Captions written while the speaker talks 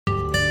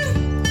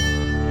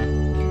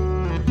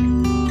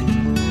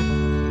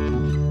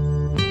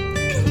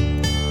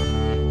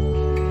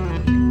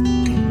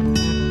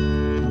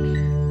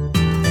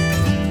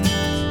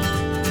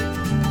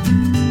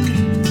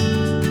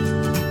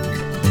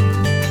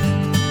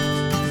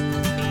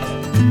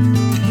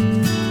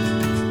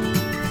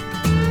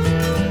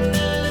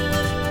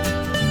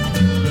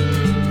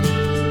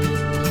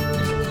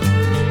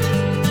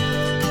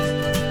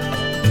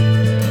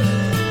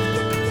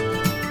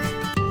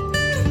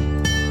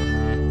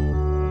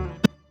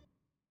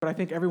But I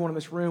think everyone in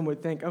this room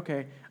would think,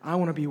 okay, I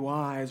want to be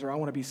wise or I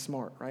want to be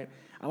smart, right?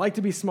 I like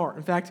to be smart.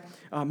 In fact,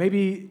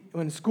 maybe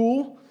in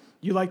school,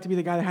 you like to be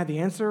the guy that had the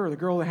answer or the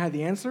girl that had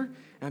the answer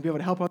and be able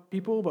to help other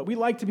people, but we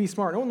like to be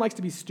smart. No one likes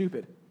to be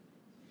stupid,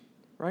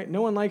 right?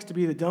 No one likes to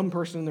be the dumb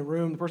person in the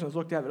room, the person that's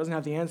looked at that doesn't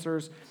have the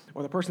answers,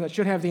 or the person that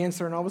should have the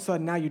answer and all of a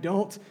sudden now you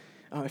don't.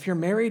 If you're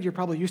married, you're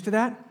probably used to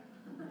that,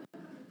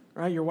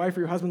 right? Your wife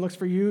or your husband looks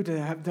for you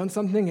to have done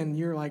something and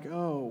you're like,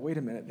 oh, wait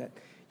a minute,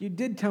 you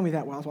did tell me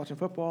that while I was watching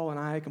football, and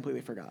I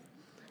completely forgot.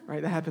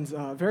 Right? That happens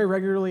very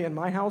regularly in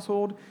my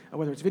household,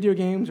 whether it's video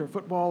games or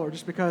football, or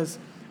just because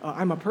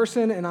I'm a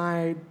person and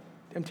I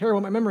am terrible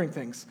at remembering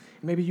things.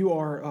 Maybe you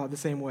are the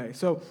same way.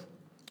 So when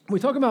we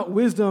talk about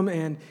wisdom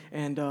and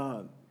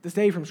this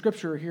day from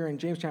Scripture here in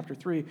James chapter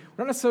 3, we're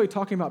not necessarily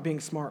talking about being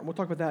smart. And we'll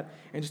talk about that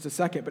in just a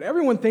second. But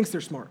everyone thinks they're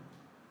smart.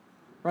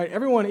 Right?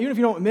 Everyone, even if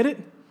you don't admit it,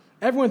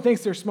 everyone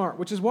thinks they're smart,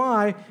 which is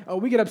why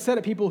we get upset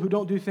at people who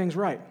don't do things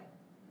right.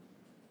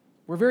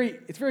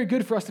 It's very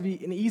good for us to be,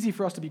 and easy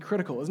for us to be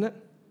critical, isn't it?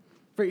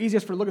 Very easy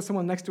for us to look at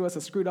someone next to us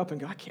that's screwed up and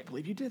go, I can't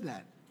believe you did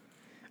that.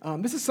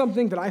 This is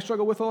something that I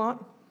struggle with a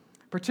lot,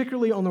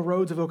 particularly on the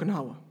roads of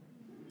Okinawa.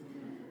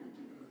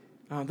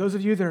 Those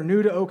of you that are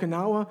new to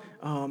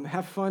Okinawa,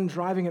 have fun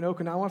driving in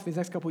Okinawa for these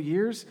next couple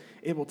years.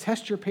 It will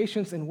test your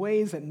patience in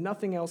ways that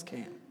nothing else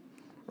can,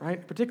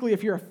 right? Particularly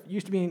if you're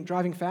used to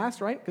driving fast,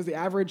 right? Because the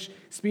average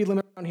speed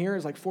limit around here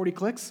is like 40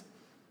 clicks,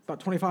 about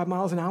 25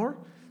 miles an hour.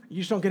 You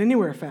just don't get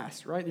anywhere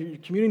fast, right? You're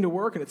commuting to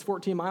work, and it's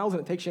 14 miles,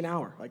 and it takes you an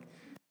hour.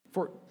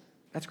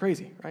 That's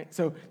crazy, right?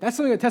 So that's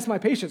something that tests my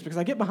patience, because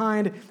I get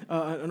behind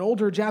an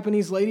older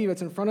Japanese lady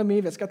that's in front of me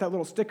that's got that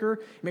little sticker.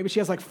 Maybe she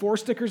has like 4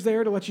 stickers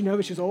there to let you know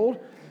that she's old,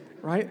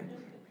 right?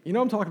 You know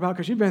what I'm talking about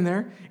because you've been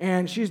there.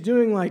 And she's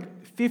doing like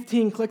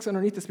 15 clicks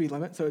underneath the speed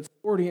limit, so it's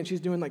 40, and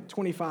she's doing like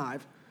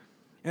 25.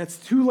 And it's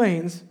 2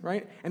 lanes,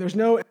 right? And there's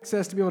no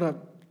access to be able to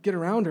get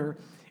around her.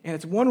 And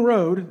it's one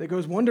road that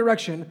goes one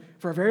direction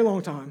for a very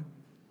long time.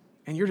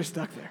 And you're just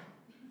stuck there.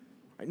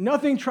 Right?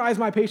 Nothing tries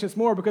my patience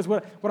more, because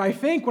what I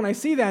think when I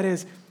see that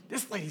is,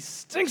 this lady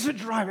stinks at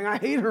driving. I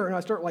hate her. And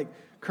I start like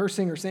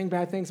cursing or saying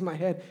bad things in my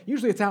head.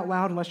 Usually it's out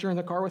loud unless you're in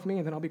the car with me,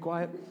 and then I'll be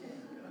quiet.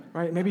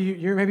 Right? Maybe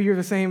you're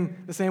the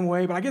same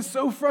way. But I get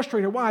so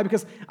frustrated. Why?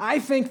 Because I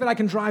think that I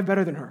can drive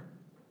better than her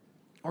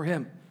or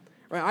him.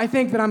 Right? I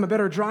think that I'm a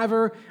better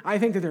driver. I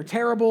think that they're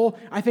terrible.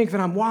 I think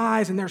that I'm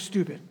wise and they're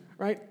stupid.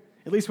 Right?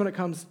 At least when it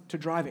comes to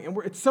driving. And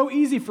it's so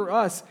easy for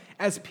us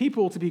as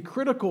people to be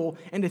critical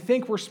and to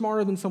think we're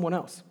smarter than someone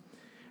else.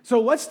 So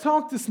let's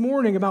talk this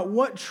morning about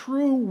what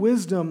true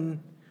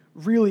wisdom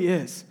really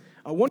is.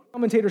 One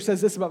commentator says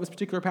this about this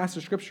particular passage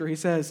of Scripture. He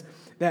says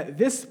that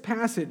this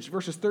passage,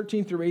 verses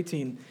 13 through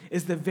 18,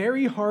 is the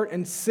very heart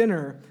and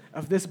center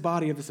of this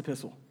body of this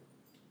epistle.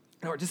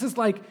 This is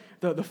like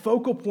the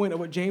focal point of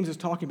what James is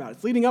talking about.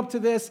 It's leading up to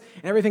this,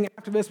 and everything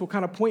after this will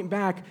kind of point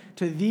back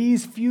to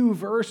these few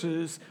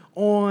verses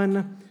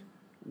on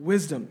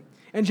wisdom.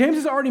 And James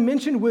has already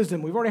mentioned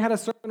wisdom. We've already had a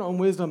sermon on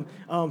wisdom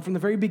from the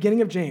very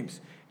beginning of James.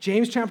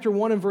 James chapter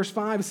 1 and verse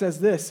 5 says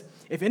this,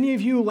 if any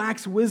of you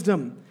lacks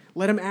wisdom,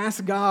 let him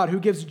ask God, who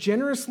gives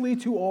generously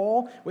to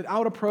all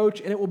without reproach,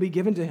 and it will be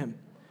given to him.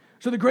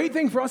 So the great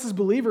thing for us as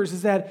believers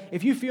is that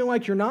if you feel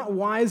like you're not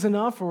wise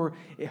enough, or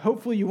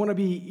hopefully you want to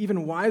be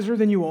even wiser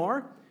than you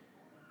are,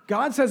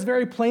 God says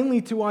very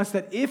plainly to us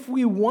that if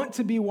we want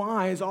to be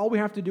wise, all we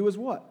have to do is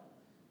what?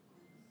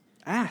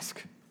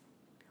 Ask.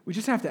 We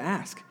just have to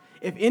ask.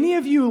 If any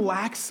of you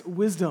lacks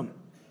wisdom,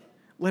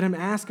 let him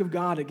ask of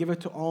God to give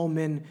it to all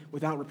men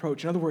without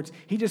reproach. In other words,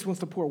 he just wants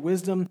to pour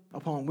wisdom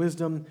upon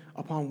wisdom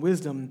upon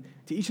wisdom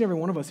to each and every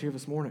one of us here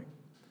this morning.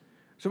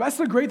 So that's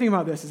the great thing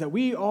about this, is that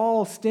we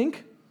all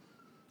stink.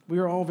 We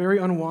are all very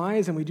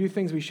unwise, and we do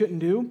things we shouldn't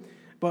do.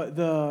 But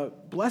the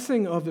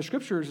blessing of the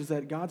Scriptures is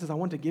that God says, I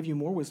want to give you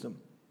more wisdom.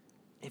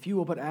 If you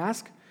will but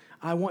ask,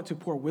 I want to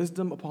pour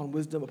wisdom upon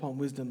wisdom upon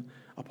wisdom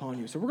upon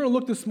you. So we're going to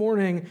look this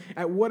morning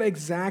at what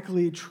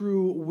exactly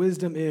true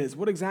wisdom is,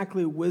 what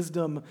exactly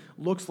wisdom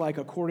looks like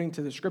according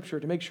to the Scripture,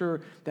 to make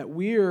sure that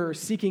we're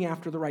seeking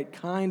after the right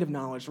kind of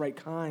knowledge, the right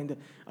kind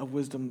of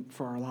wisdom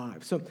for our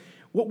lives. So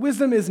what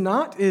wisdom is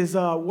not is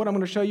what I'm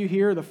going to show you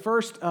here, the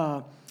first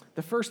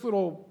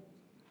little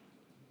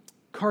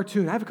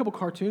cartoon. I have a couple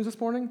cartoons this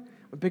morning.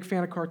 I'm a big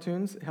fan of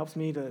cartoons. It helps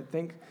me to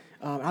think.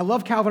 I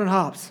love Calvin and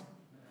Hobbes.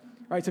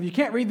 Right, so if you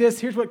can't read this,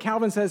 here's what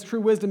Calvin says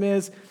true wisdom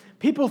is.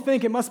 People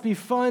think it must be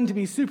fun to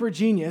be super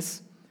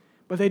genius,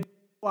 but they don't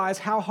realize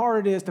how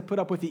hard it is to put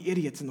up with the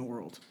idiots in the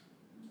world.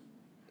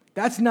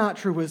 That's not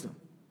true wisdom,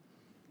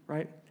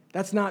 right?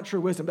 That's not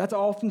true wisdom. That's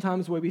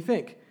oftentimes the way we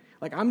think.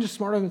 Like, I'm just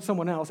smarter than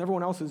someone else.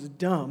 Everyone else is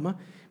dumb.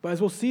 But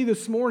as we'll see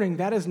this morning,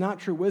 that is not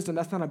true wisdom.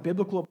 That's not a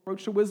biblical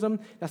approach to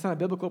wisdom. That's not a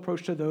biblical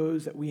approach to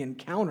those that we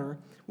encounter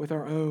with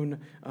our own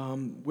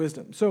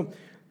wisdom. So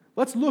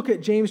Let's look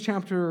at James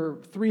chapter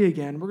 3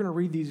 again. We're going to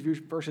read these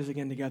verses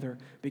again together,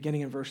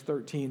 beginning in verse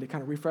 13, to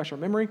kind of refresh our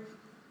memory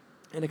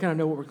and to kind of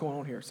know what we're going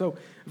on here. So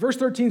verse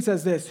 13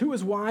 says this, "Who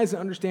is wise and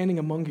understanding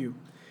among you?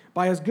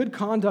 By his good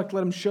conduct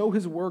let him show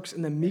his works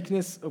in the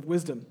meekness of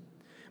wisdom.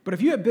 But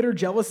if you have bitter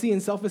jealousy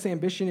and selfish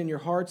ambition in your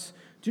hearts,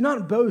 do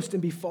not boast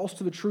and be false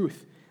to the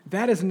truth.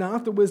 That is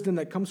not the wisdom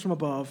that comes from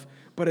above,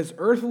 but is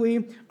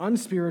earthly,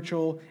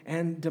 unspiritual,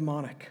 and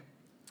demonic.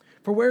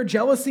 For where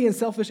jealousy and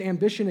selfish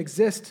ambition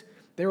exist,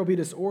 there will be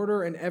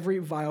disorder and every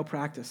vile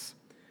practice.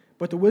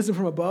 But the wisdom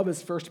from above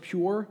is first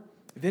pure,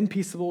 then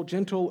peaceable,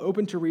 gentle,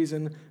 open to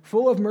reason,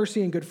 full of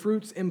mercy and good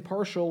fruits,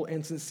 impartial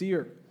and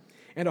sincere.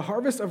 And a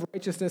harvest of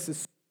righteousness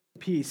is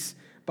peace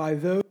by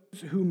those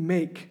who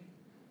make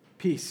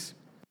peace."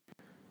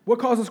 What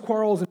causes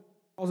quarrels and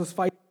causes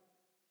fights?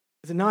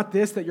 Is it not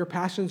this, that your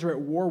passions are at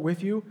war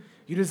with you?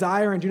 You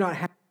desire and do not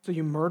have, so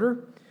you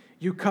murder.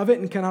 You covet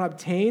and cannot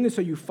obtain,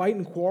 so you fight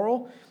and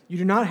quarrel. You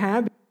do not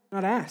have, but you do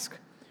not ask.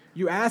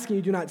 You ask and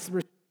you do not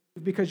receive,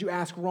 because you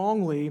ask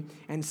wrongly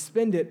and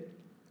spend it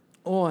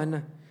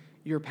on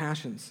your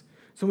passions.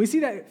 So when we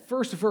see that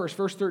first verse,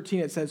 verse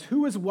 13, it says,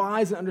 "Who is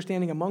wise and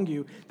understanding among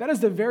you?" That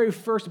is the very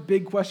first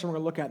big question we're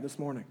going to look at this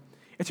morning.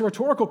 It's a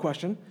rhetorical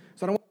question,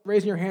 so I don't want you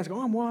raising your hands and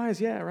go, "Oh, I'm wise,"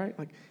 yeah, right?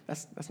 Like,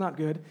 that's not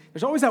good.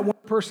 There's always that one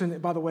person,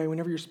 by the way,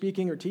 whenever you're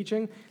speaking or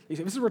teaching, you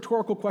say, "This is a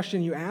rhetorical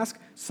question you ask,"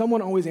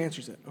 someone always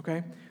answers it,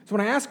 okay? So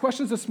when I ask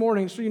questions this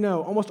morning, so you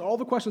know, almost all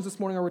the questions this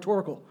morning are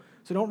rhetorical.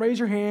 So don't raise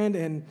your hand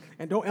and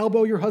don't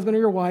elbow your husband or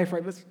your wife,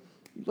 right?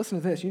 Listen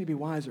to this. You need to be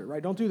wiser,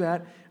 right? Don't do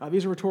that.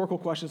 These are rhetorical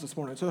questions this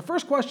morning. So the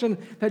first question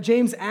that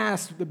James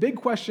asked, the big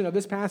question of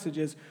this passage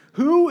is,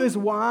 who is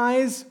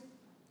wise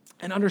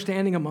and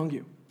understanding among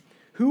you?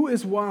 Who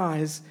is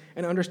wise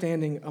and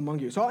understanding among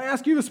you? So I'll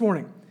ask you this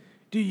morning,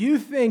 do you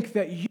think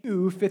that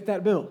you fit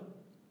that bill?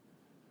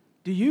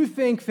 Do you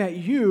think that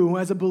you,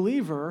 as a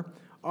believer,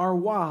 are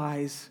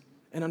wise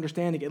and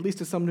understanding, at least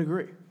to some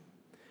degree?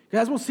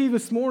 As we'll see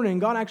this morning,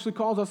 God actually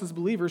calls us as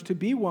believers to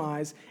be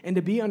wise and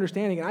to be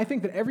understanding. And I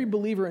think that every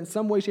believer in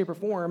some way, shape, or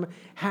form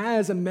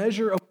has a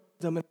measure of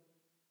wisdom and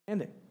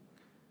understanding.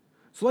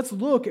 So let's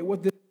look at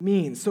what this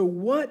means. So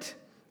what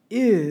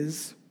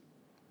is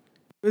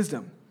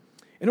wisdom?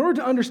 In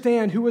order to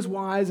understand who is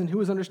wise and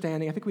who is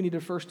understanding, I think we need to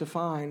first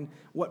define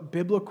what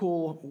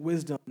biblical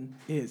wisdom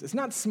is. It's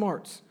not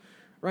smarts,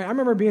 right? I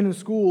remember being in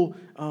school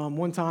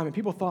one time, and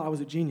people thought I was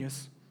a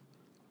genius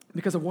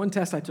because of one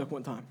test I took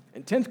one time.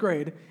 In 10th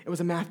grade, it was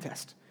a math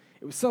test.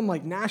 It was some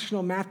like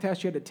national math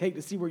test you had to take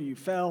to see where you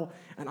fell,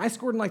 and I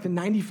scored in like the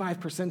 95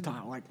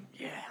 percentile. Like,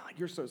 yeah, like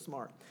you're so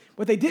smart.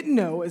 What they didn't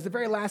know is the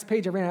very last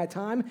page I ran out of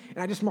time, and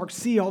I just marked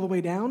C all the way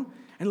down,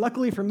 and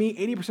luckily for me,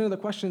 80% of the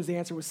questions, the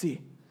answer was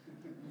C.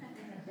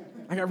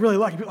 I got really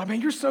lucky. People were like,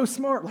 "Man, you're so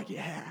smart." Like,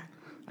 yeah,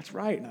 that's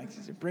right. Like,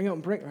 bring,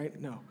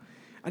 right? No.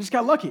 I just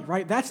got lucky,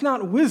 right? That's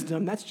not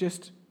wisdom. That's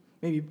just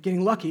maybe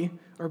getting lucky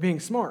or being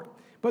smart.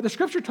 But the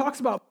scripture talks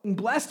about being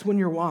blessed when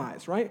you're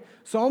wise, right?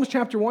 Psalms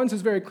chapter 1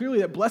 says very clearly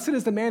that blessed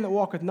is the man that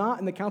walketh not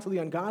in the counsel of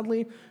the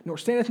ungodly, nor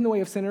standeth in the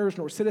way of sinners,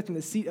 nor sitteth in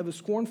the seat of the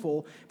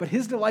scornful, but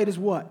his delight is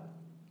what?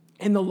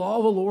 In the law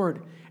of the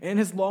Lord, and in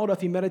his law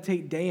doth he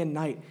meditate day and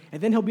night.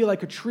 And then he'll be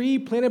like a tree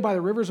planted by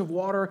the rivers of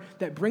water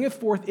that bringeth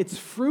forth its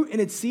fruit in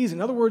its season.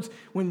 In other words,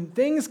 when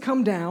things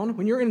come down,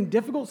 when you're in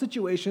difficult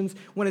situations,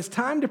 when it's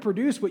time to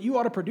produce what you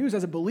ought to produce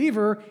as a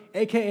believer,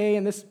 aka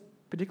in this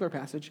particular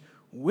passage,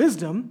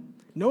 wisdom,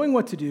 knowing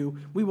what to do,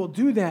 we will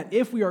do that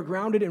if we are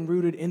grounded and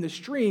rooted in the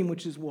stream,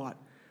 which is what?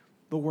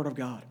 The Word of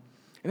God.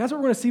 And that's what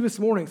we're going to see this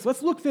morning. So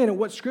let's look then at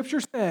what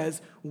Scripture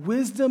says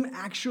wisdom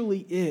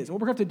actually is. And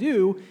what we're going to have to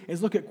do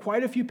is look at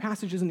quite a few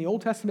passages in the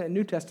Old Testament and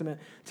New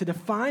Testament to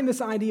define this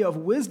idea of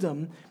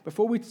wisdom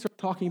before we start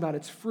talking about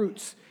its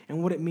fruits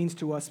and what it means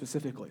to us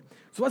specifically.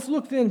 So let's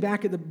look then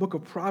back at the book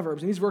of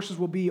Proverbs. And these verses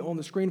will be on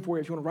the screen for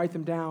you if you want to write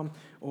them down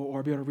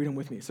or be able to read them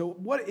with me. So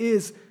what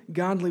is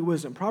godly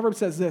wisdom? Proverbs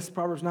says this,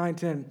 Proverbs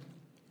 9:10.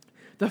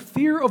 "The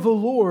fear of the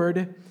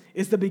Lord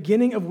is the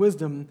beginning of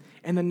wisdom,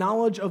 and the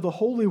knowledge of the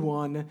Holy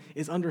One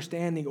is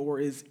understanding," or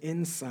is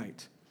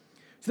insight.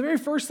 So the very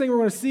first thing we're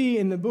going to see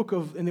in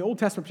the Old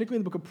Testament, particularly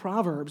in the book of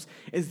Proverbs,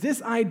 is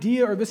this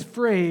idea or this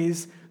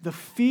phrase, the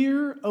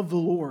fear of the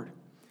Lord.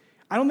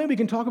 I don't think we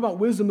can talk about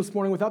wisdom this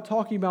morning without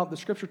talking about the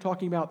scripture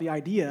talking about the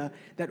idea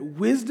that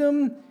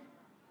wisdom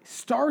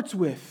starts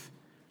with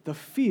the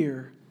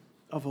fear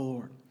of the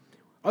Lord.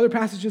 Other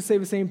passages say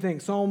the same thing.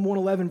 Psalm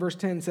 111, verse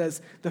 10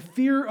 says, "The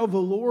fear of the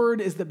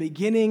Lord is the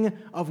beginning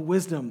of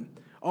wisdom.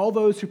 All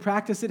those who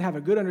practice it have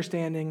a good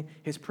understanding.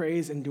 His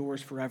praise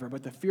endures forever."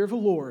 But the fear of the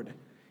Lord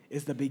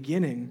is the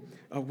beginning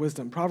of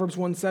wisdom. Proverbs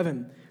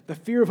 1:7, "The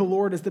fear of the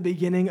Lord is the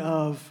beginning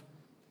of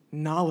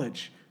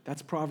knowledge."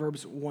 That's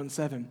Proverbs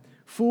 1:7.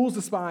 "Fools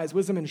despise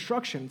wisdom and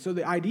instruction." So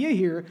the idea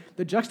here,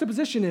 the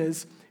juxtaposition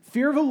is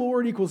fear of the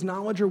Lord equals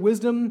knowledge or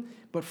wisdom,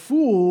 but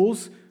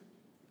fools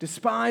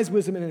despise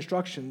wisdom and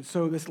instruction.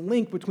 So this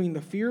link between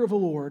the fear of the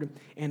Lord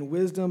and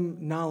wisdom,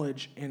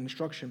 knowledge, and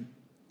instruction.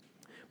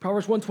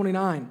 Proverbs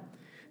 1:29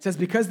 says,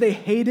 "Because they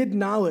hated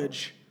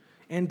knowledge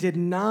and did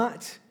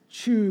not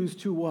choose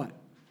to" what?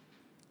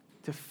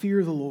 to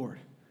fear the Lord.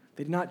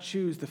 They did not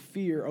choose the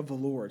fear of the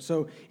Lord.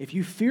 So if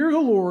you fear the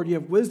Lord, you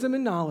have wisdom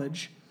and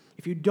knowledge.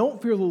 If you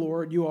don't fear the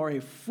Lord, you are a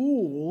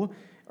fool,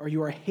 or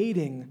you are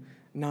hating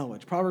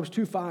knowledge. Proverbs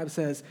 2:5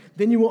 says,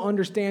 then you will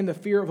understand the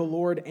fear of the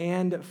Lord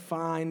and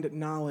find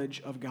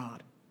knowledge of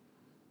God.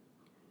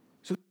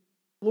 So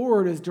the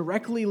Lord is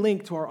directly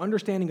linked to our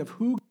understanding of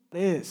who God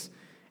is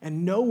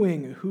and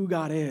knowing who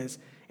God is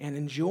and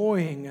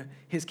enjoying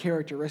his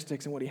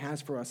characteristics and what he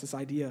has for us, this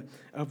idea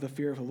of the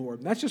fear of the Lord.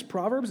 And that's just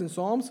Proverbs and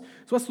Psalms.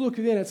 So let's look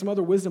again at some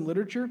other wisdom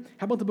literature.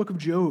 How about the book of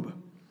Job?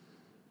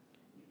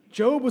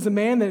 Job was a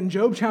man that in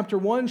Job chapter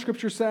 1,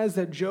 Scripture says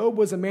that Job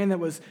was a man that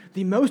was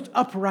the most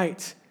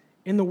upright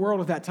in the world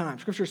of that time.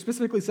 Scripture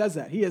specifically says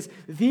that. He is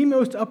the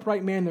most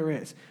upright man there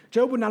is.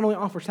 Job would not only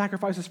offer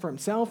sacrifices for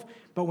himself,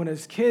 but when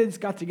his kids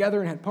got together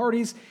and had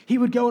parties, he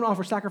would go and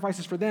offer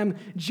sacrifices for them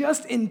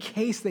just in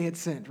case they had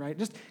sinned, right?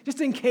 Just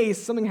in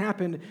case something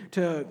happened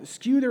to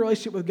skew their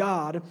relationship with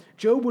God,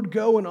 Job would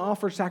go and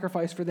offer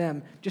sacrifice for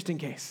them just in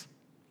case.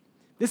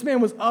 This man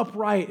was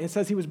upright. It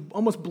says he was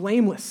almost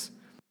blameless.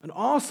 An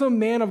awesome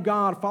man of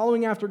God,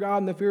 following after God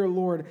in the fear of the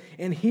Lord.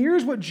 And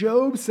here's what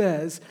Job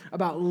says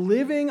about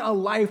living a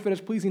life that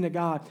is pleasing to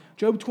God.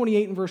 Job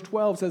 28 and verse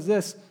 12 says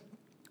this,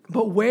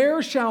 but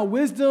where shall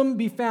wisdom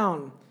be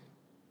found?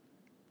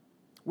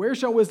 Where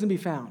shall wisdom be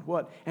found?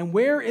 What? And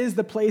where is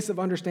the place of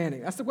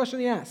understanding? That's the question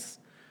he asks.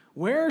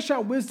 Where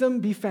shall wisdom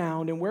be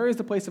found, and where is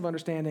the place of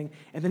understanding?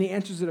 And then he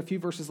answers it a few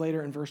verses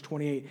later in verse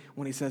 28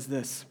 when he says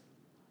this.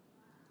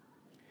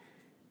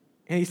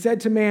 And he said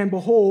to man,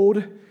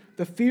 behold,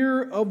 the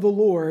fear of the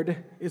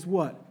Lord is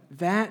what?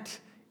 That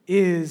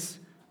is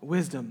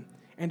wisdom.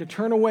 And to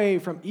turn away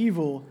from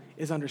evil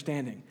is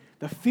understanding.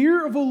 The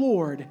fear of the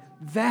Lord,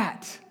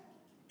 that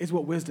is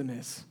what wisdom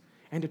is.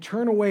 And to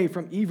turn away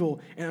from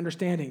evil and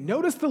understanding.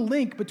 Notice the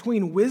link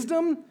between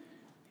wisdom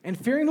and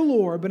fearing the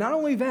Lord, but not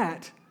only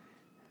that,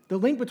 the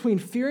link between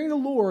fearing the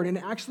Lord and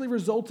actually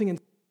resulting in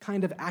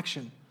kind of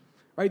action.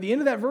 Right? The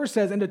end of that verse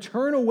says, and to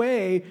turn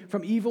away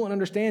from evil and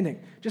understanding.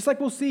 Just like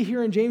we'll see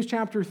here in James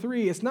chapter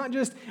 3, it's not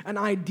just an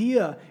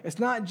idea, it's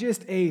not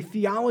just a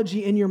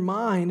theology in your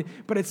mind,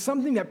 but it's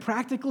something that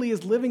practically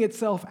is living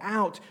itself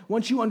out.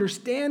 Once you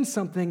understand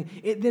something,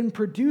 it then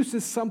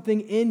produces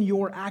something in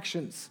your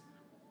actions.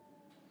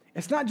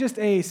 It's not just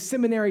a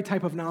seminary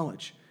type of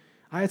knowledge.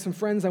 I had some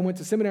friends I went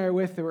to seminary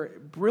with that were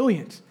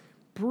brilliant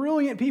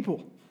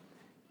people,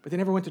 but they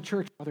never went to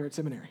church while they were at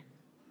seminary.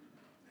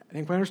 I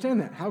didn't quite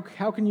understand that.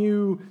 How can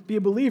you be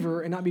a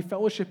believer and not be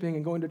fellowshipping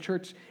and going to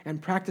church and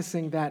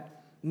practicing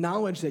that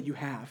knowledge that you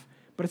have?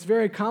 But it's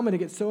very common to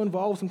get so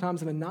involved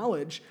sometimes in the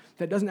knowledge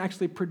that doesn't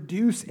actually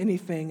produce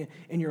anything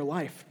in your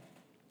life.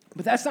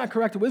 But that's not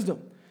correct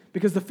wisdom,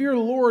 because the fear of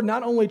the Lord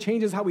not only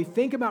changes how we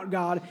think about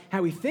God,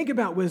 how we think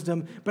about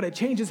wisdom, but it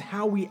changes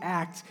how we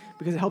act,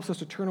 because it helps us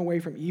to turn away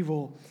from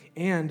evil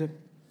and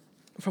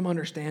from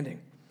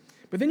understanding.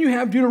 But then you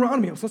have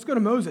Deuteronomy. So let's go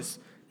to Moses.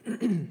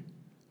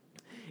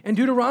 In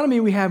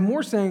Deuteronomy, we have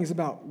more sayings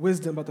about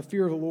wisdom, about the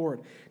fear of the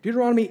Lord.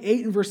 Deuteronomy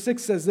 8 and verse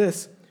 6 says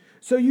this,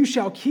 so you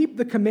shall keep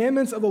the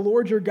commandments of the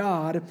Lord your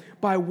God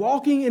by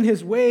walking in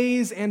his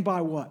ways and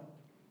by what?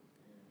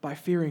 By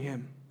fearing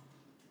him.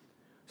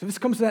 So this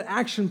comes to that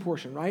action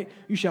portion, right?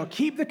 You shall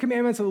keep the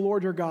commandments of the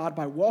Lord your God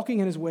by walking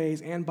in his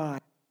ways and by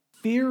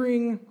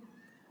fearing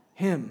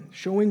him,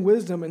 showing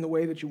wisdom in the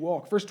way that you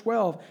walk. Verse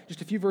 12,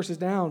 just a few verses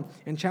down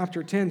in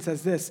chapter 10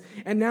 says this,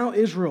 and now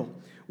Israel,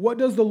 what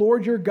does the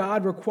Lord your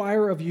God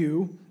require of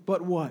you,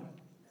 but what?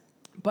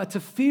 But to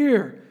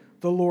fear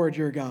the Lord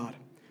your God,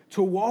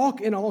 to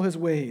walk in all his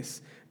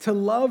ways, to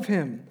love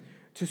him,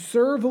 to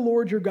serve the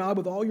Lord your God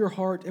with all your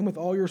heart and with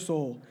all your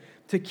soul,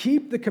 to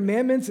keep the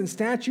commandments and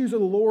statutes of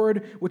the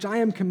Lord, which I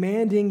am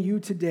commanding you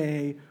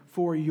today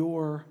for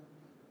your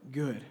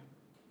good.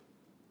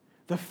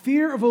 The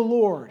fear of the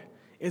Lord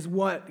is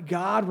what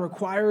God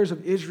requires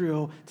of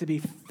Israel, to be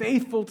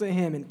faithful to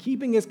him and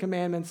keeping his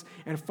commandments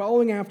and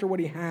following after what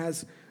he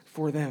has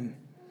for them.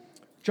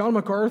 John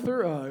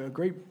MacArthur, a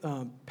great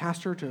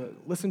pastor to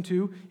listen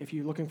to if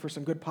you're looking for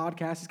some good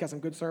podcasts. He's got some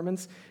good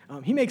sermons.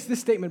 He makes this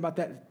statement about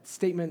that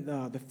statement,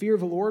 the fear of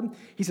the Lord.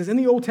 He says, in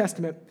the Old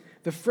Testament,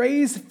 the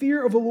phrase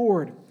fear of the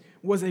Lord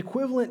was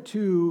equivalent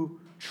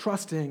to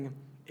trusting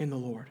in the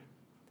Lord.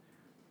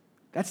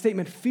 That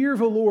statement, fear of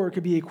the Lord,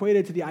 could be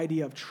equated to the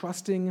idea of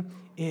trusting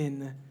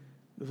in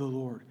the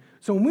Lord.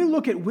 So when we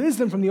look at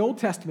wisdom from the Old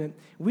Testament,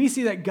 we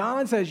see that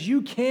God says,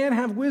 you can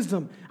have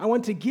wisdom. I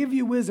want to give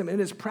you wisdom. And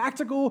it is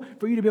practical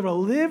for you to be able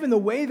to live in the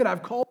way that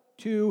I've called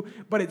you to,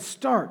 but it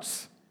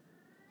starts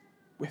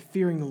with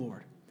fearing the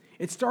Lord.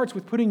 It starts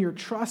with putting your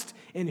trust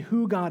in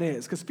who God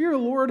is. Because fear of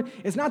the Lord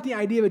is not the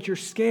idea that you're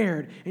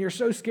scared, and you're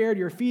so scared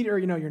your feet are,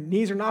 your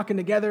knees are knocking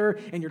together,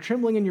 and you're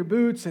trembling in your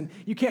boots, and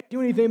you can't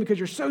do anything because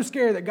you're so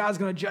scared that God's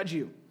going to judge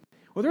you.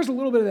 Well, there's a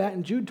little bit of that,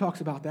 and Jude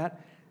talks about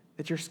that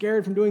you're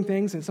scared from doing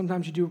things, and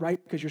sometimes you do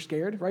right because you're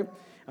scared, right?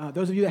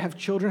 Those of you that have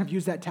children have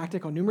used that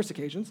tactic on numerous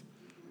occasions,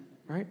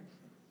 right?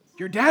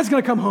 Your dad's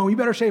going to come home, you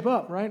better shape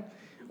up, right?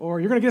 or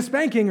you're going to get a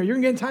spanking, or you're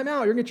going to get in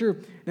timeout, you're going to get your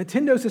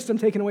Nintendo system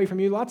taken away from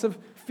you. Lots of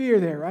fear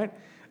there, right?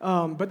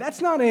 But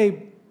that's not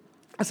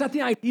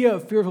the idea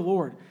of fear of the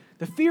Lord.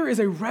 The fear is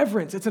a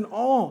reverence. It's an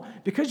awe.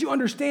 Because you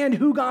understand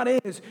who God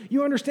is,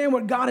 you understand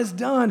what God has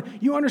done,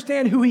 you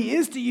understand who he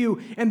is to you,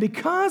 and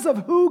because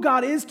of who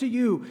God is to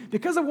you,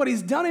 because of what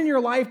he's done in your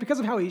life, because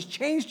of how he's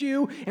changed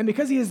you, and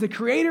because he is the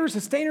creator,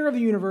 sustainer of the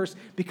universe,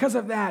 because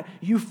of that,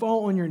 you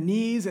fall on your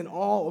knees in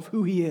awe of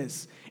who he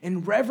is,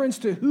 in reverence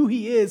to who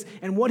he is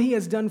and what he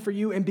has done for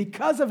you, and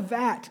because of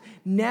that,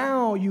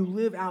 now you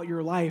live out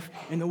your life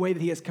in the way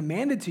that he has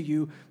commanded to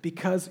you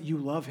because you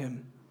love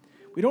him.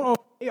 We don't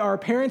obey our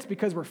parents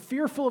because we're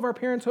fearful of our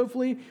parents,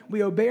 hopefully.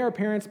 We obey our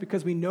parents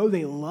because we know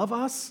they love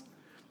us,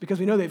 because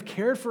we know they've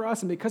cared for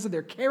us, and because of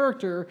their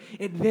character,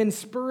 it then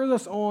spurs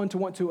us on to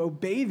want to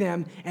obey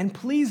them and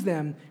please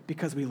them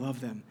because we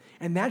love them.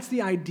 And that's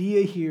the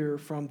idea here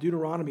from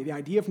Deuteronomy, the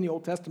idea from the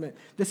Old Testament.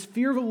 This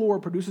fear of the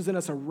Lord produces in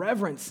us a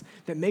reverence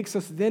that makes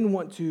us then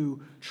want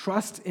to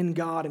trust in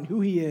God and who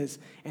he is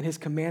and his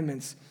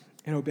commandments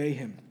and obey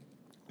him.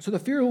 So the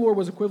fear of the Lord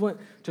was equivalent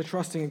to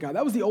trusting in God.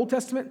 That was the Old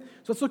Testament.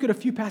 So let's look at a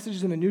few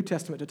passages in the New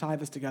Testament to tie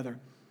this together.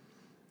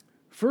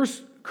 1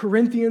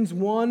 Corinthians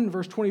 1,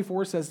 verse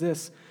 24 says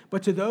this,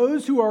 "But to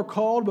those who are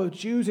called, both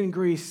Jews and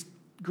Greeks,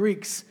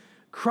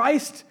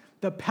 Christ,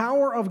 the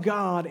power of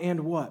God,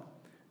 and" what?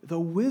 "The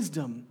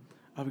wisdom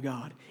of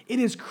God." It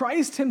is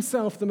Christ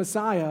himself, the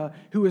Messiah,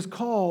 who is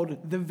called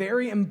the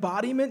very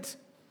embodiment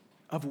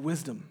of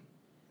wisdom.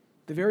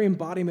 The very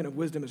embodiment of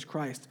wisdom is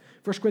Christ.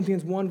 1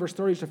 Corinthians 1, verse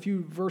 30, just a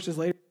few verses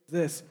later,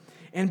 this,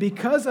 "And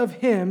because of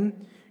him,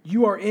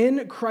 you are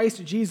in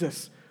Christ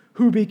Jesus,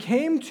 who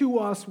became to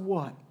us"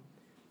 what?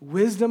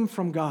 "Wisdom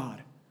from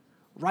God,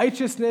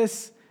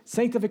 righteousness,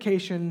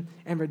 sanctification,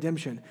 and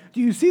redemption." Do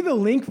you see the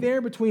link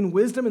there between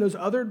wisdom and those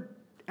other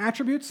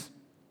attributes?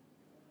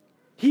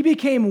 He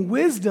became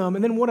wisdom,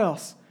 and then what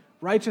else?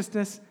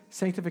 Righteousness,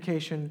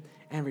 sanctification,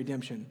 and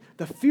redemption.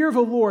 The fear of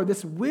the Lord,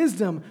 this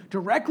wisdom,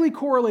 directly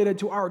correlated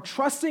to our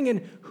trusting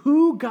in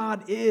who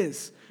God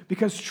is,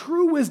 because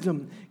true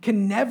wisdom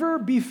can never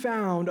be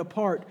found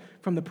apart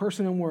from the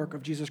person and work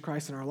of Jesus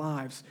Christ in our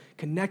lives,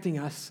 connecting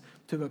us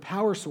to the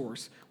power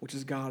source, which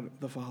is God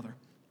the Father.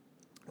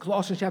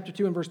 Colossians chapter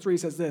 2 and verse 3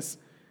 says this,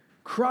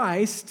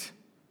 "Christ,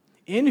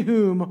 in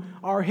whom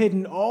are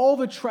hidden all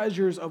the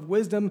treasures of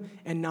wisdom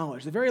and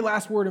knowledge." The very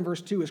last word in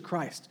verse 2 is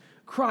Christ.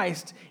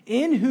 Christ,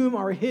 in whom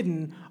are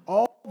hidden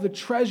all the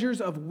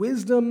treasures of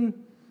wisdom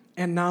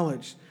and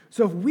knowledge.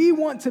 So if we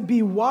want to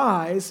be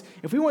wise,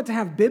 if we want to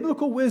have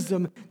biblical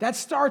wisdom, that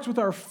starts with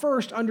our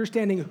first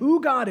understanding who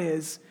God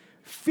is,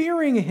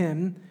 fearing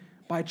him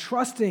by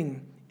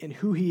trusting in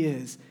who he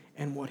is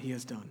and what he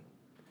has done.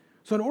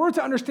 So in order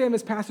to understand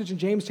this passage in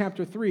James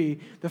chapter 3,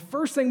 the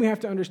first thing we have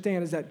to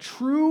understand is that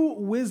true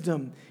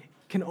wisdom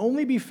can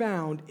only be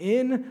found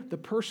in the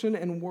person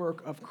and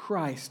work of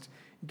Christ,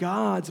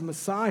 God's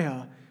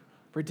Messiah,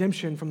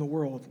 redemption from the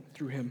world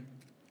through him.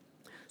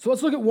 So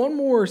let's look at one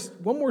more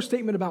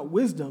statement about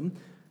wisdom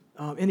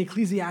in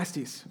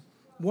Ecclesiastes.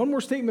 One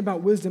more statement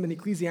about wisdom in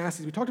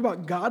Ecclesiastes. We talked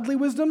about godly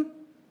wisdom,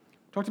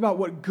 talked about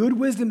what good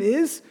wisdom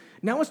is.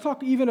 Now let's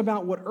talk even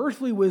about what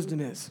earthly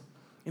wisdom is.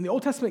 And the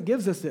Old Testament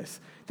gives us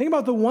this. Think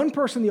about the one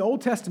person in the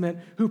Old Testament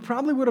who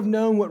probably would have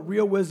known what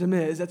real wisdom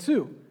is. That's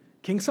who?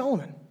 King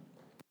Solomon.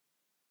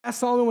 Asked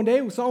Solomon one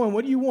day, "Solomon,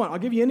 what do you want? I'll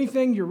give you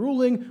anything. You're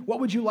ruling.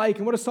 What would you like?"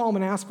 And what does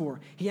Solomon ask for?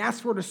 He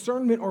asked for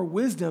discernment or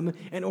wisdom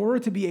in order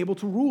to be able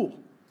to rule.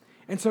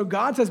 And so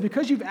God says,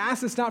 because you've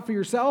asked this not for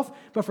yourself,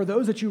 but for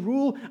those that you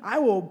rule, I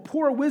will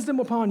pour wisdom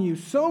upon you,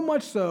 so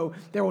much so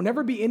there will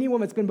never be anyone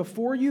that's been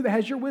before you that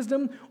has your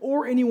wisdom,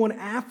 or anyone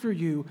after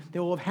you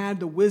that will have had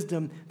the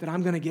wisdom that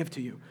I'm going to give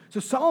to you. So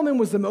Solomon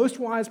was the most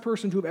wise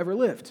person to have ever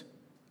lived.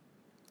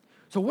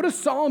 So what does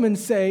Solomon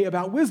say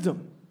about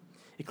wisdom?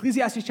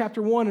 Ecclesiastes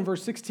chapter 1 and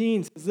verse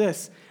 16 says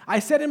this, "I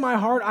said in my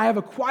heart, I have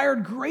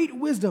acquired great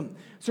wisdom,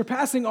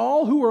 surpassing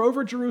all who were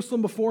over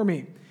Jerusalem before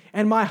me.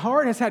 And my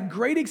heart has had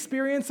great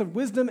experience of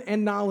wisdom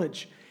and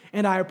knowledge.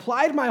 And I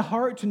applied my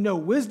heart to know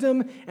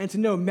wisdom and to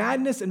know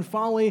madness and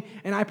folly.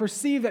 And I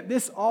perceive that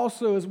this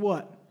also is"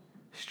 what?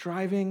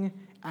 "Striving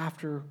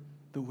after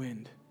the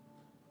wind."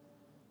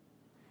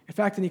 In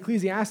fact, in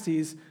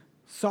Ecclesiastes,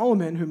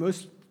 Solomon, who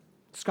most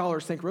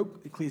scholars think wrote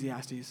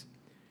Ecclesiastes,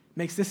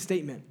 makes this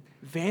statement,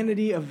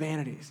 "Vanity of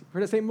vanities."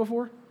 Heard that statement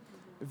before?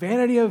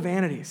 Vanity of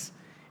vanities.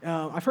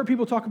 I've heard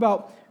people talk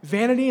about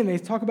vanity, and they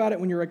talk about it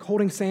when you're like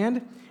holding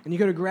sand, and you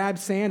go to grab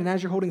sand, and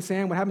as you're holding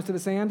sand, what happens to the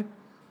sand?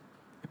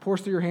 It pours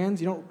through your hands.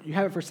 You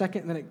have it for a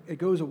second, and then it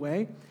goes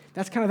away.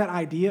 That's kind of that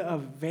idea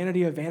of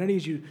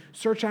vanities. You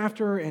search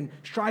after and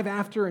strive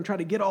after and try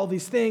to get all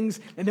these things,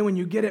 and then when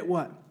you get it,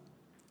 what?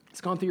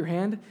 It's gone through your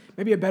hand.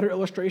 Maybe a better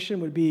illustration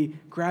would be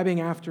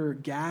grabbing after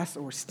gas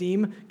or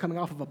steam coming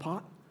off of a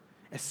pot.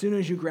 As soon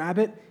as you grab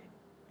it,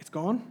 it's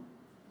gone.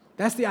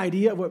 That's the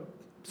idea of what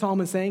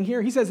Solomon's saying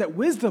here. He says that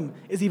wisdom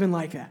is even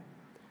like that.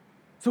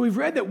 So we've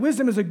read that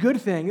wisdom is a good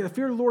thing. The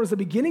fear of the Lord is the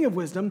beginning of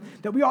wisdom,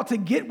 that we ought to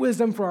get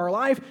wisdom for our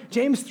life.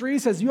 James 3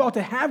 says you ought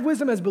to have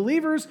wisdom as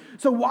believers.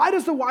 So why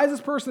does the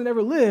wisest person that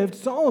ever lived,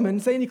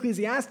 Solomon, say in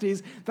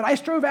Ecclesiastes, that I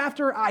strove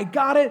after, I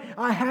got it,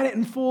 I had it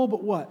in full,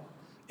 but what?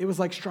 It was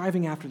like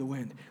striving after the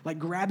wind, like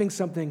grabbing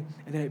something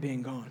and then it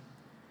being gone.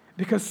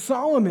 Because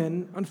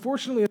Solomon,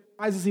 unfortunately, as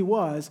wise as he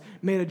was,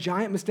 made a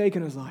giant mistake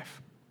in his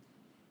life.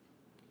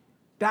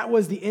 That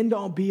was the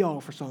end-all,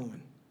 be-all for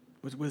Solomon,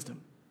 was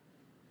wisdom.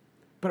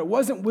 But it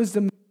wasn't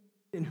wisdom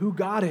in who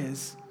God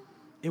is.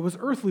 It was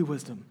earthly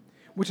wisdom,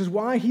 which is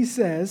why he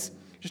says,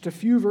 just a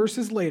few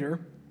verses later,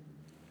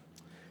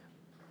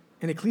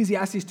 in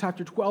Ecclesiastes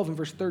chapter 12 and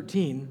verse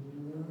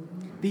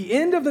 13, the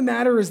end of the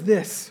matter is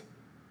this: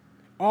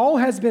 all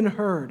has been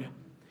heard.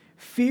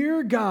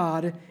 Fear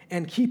God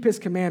and keep his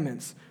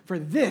commandments, for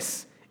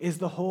this is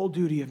the whole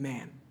duty of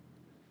man.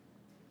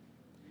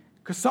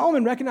 Because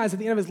Solomon recognized at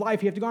the end of his life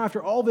he had to go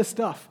after all this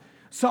stuff.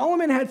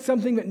 Solomon had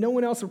something that no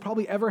one else would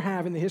probably ever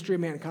have in the history of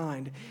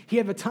mankind. He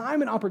had the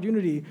time and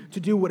opportunity to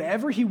do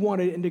whatever he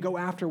wanted and to go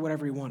after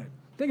whatever he wanted.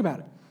 Think about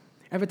it.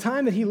 At the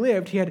time that he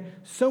lived, he had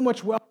so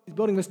much wealth. He's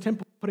building this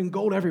temple, putting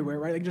gold everywhere,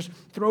 right? They could just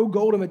throw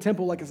gold in the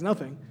temple like it's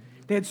nothing.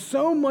 They had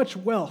so much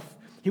wealth.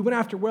 He went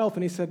after wealth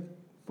and he said,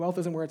 wealth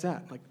isn't where it's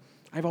at. Like,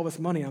 I have all this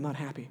money, I'm not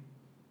happy.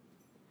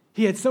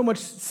 He had so much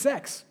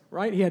sex,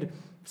 right? He had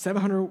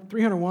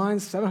 300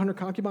 wives, 700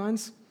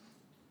 concubines.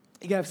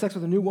 He could have sex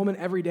with a new woman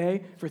every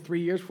day for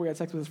 3 years before he had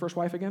sex with his first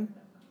wife again.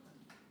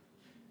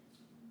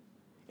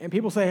 And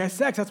people say, hey,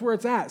 sex, that's where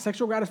it's at.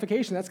 Sexual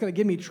gratification, that's going to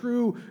give me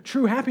true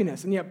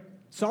happiness. And yet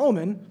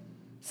Solomon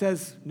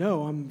says,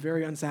 no, I'm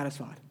very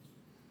unsatisfied.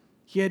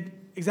 He had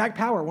exact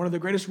power, one of the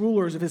greatest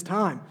rulers of his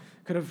time,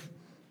 could have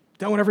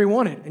done whatever he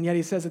wanted. And yet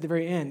he says at the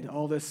very end,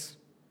 all this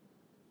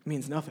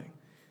means nothing.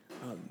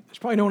 There's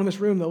probably no one in this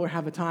room that will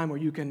have a time where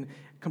you can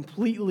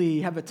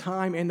completely have the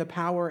time and the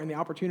power and the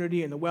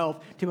opportunity and the wealth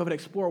to be able to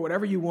explore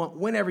whatever you want,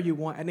 whenever you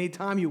want, at any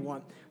time you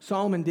want.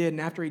 Solomon did,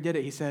 and after he did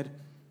it, he said,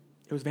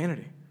 it was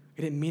vanity.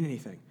 It didn't mean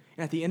anything.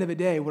 And at the end of the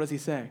day, what does he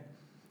say?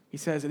 He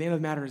says, at the end of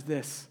the matter is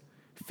this: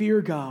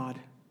 fear God,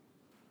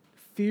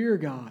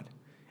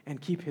 and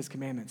keep his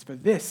commandments, for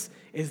this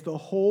is the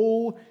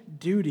whole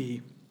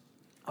duty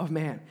of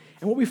man.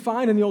 And what we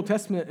find in the Old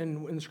Testament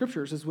and in the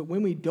Scriptures is that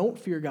when we don't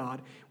fear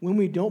God, when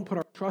we don't put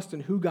our trust in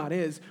who God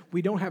is,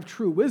 we don't have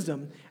true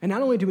wisdom. And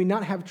not only do we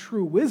not have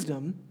true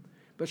wisdom,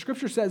 but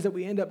Scripture says that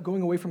we end up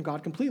going away from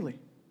God completely.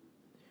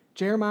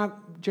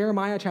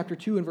 Jeremiah chapter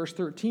 2 and verse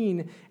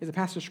 13 is a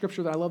passage of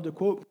Scripture that I love to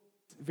quote.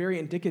 It's very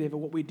indicative of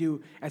what we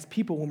do as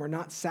people when we're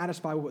not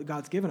satisfied with what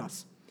God's given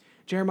us.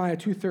 Jeremiah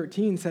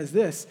 2:13 says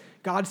this,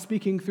 God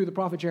speaking through the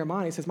prophet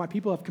Jeremiah, he says, my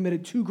people have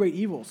committed two great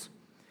evils.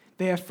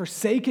 They have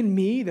forsaken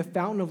me, the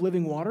fountain of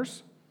living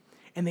waters,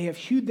 and they have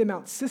hewed them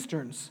out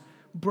cisterns,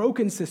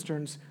 broken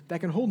cisterns that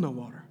can hold no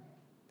water.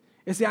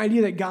 It's the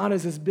idea that God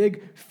is this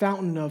big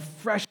fountain of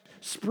fresh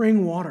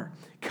spring water.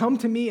 Come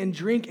to me and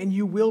drink, and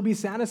you will be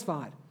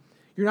satisfied.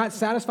 You're not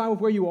satisfied with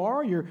where you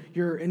are.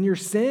 You're in your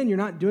sin. You're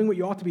not doing what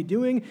you ought to be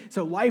doing,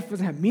 so life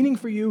doesn't have meaning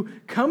for you.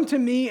 Come to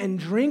me and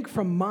drink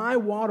from my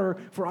water,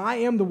 for I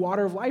am the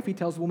water of life, he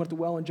tells the woman at the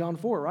well in John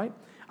 4, right?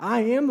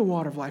 I am the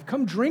water of life.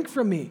 Come drink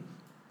from me.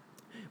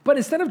 But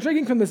instead of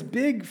drinking from this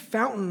big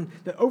fountain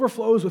that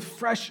overflows with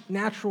fresh,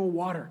 natural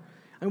water,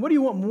 and what do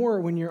you want more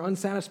when you're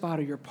unsatisfied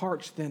or you're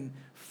parched than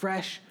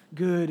fresh,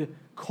 good,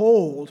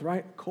 cold,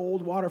 right?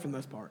 Cold water for the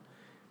most part.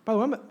 By the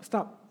way, I'm going to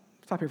stop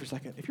here for a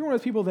second. If you're one of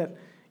those people that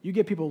you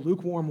give people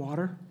lukewarm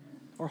water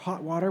or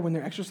hot water when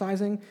they're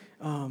exercising,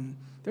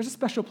 there's a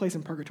special place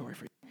in purgatory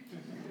for you,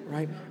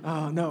 right?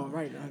 No,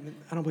 right?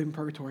 I don't believe in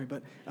purgatory,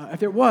 but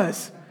if there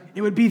was,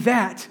 it would be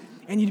that,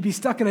 and you'd be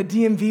stuck in a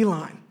DMV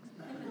line,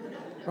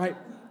 right?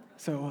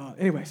 So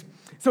anyways,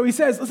 so he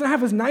says, listen, I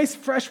have this nice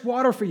fresh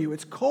water for you.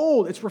 It's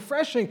cold. It's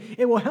refreshing.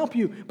 It will help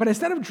you. But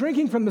instead of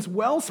drinking from this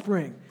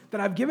wellspring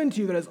that I've given to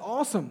you that is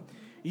awesome,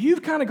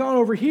 you've kind of gone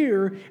over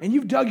here and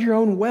you've dug your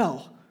own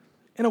well.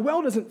 And a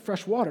well isn't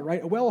fresh water,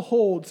 right? A well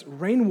holds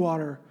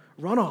rainwater,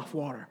 runoff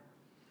water.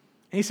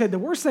 And he said, the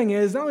worst thing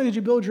is, not only did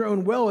you build your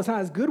own well, it's not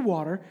as good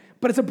water,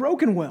 but it's a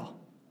broken well.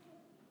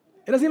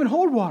 It doesn't even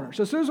hold water.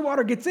 So as soon as the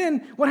water gets in,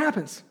 what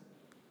happens?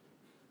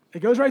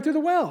 It goes right through the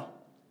well.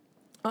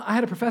 I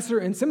had a professor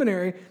in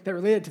seminary that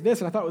related to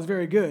this, and I thought it was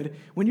very good.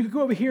 When you could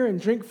go over here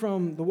and drink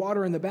from the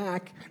water in the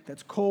back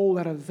that's cold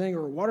out of the thing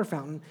or a water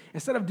fountain,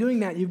 instead of doing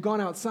that, you've gone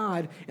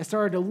outside and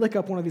started to lick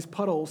up one of these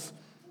puddles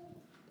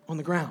on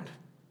the ground,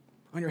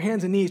 on your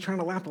hands and knees, trying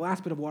to lap the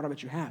last bit of water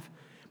that you have.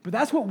 But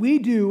that's what we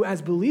do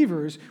as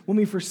believers when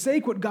we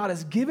forsake what God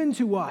has given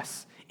to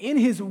us in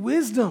his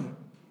wisdom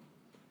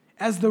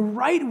as the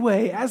right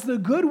way, as the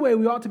good way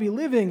we ought to be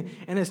living,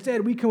 and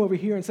instead we come over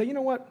here and say, you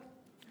know what?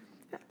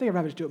 I think I'd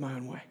rather just do it my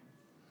own way.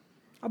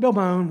 I'll build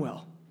my own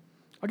well.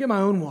 I'll get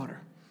my own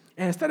water.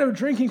 And instead of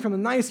drinking from the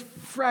nice,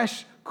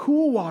 fresh,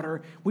 cool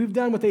water, we've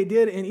done what they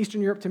did in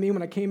Eastern Europe to me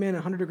when I came in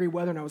 100-degree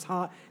weather and I was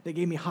hot. They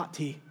gave me hot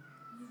tea.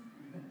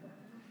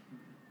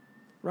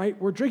 Right?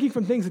 We're drinking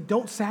from things that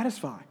don't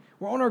satisfy.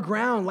 We're on our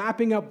ground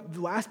lapping up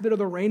the last bit of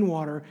the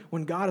rainwater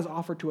when God has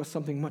offered to us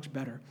something much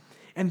better.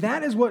 And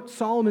that is what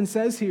Solomon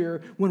says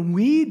here when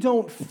we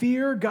don't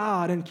fear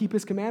God and keep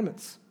his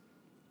commandments.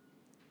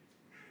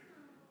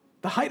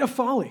 The height of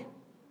folly.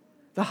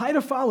 The height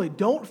of folly.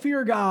 Don't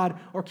fear God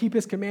or keep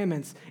his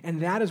commandments.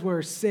 And that is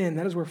where sin,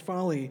 that is where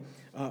folly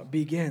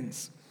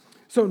begins.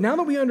 So now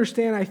that we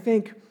understand, I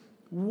think,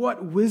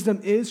 what wisdom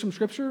is from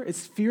Scripture,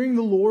 it's fearing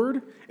the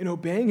Lord and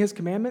obeying his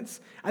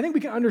commandments. I think we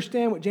can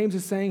understand what James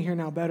is saying here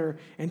now better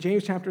in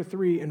James chapter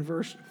 3 and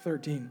verse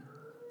 13.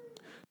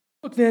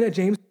 Look then at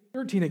James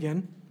 13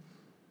 again.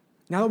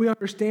 Now that we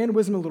understand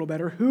wisdom a little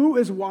better, who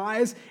is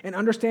wise and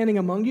understanding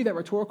among you? That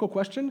rhetorical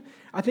question.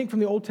 I think from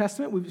the Old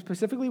Testament,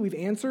 we've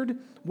answered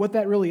what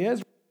that really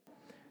is.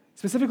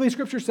 Specifically,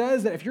 Scripture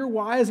says that if you're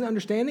wise and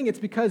understanding, it's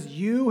because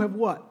you have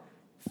what?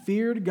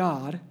 Feared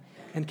God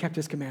and kept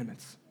his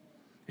commandments.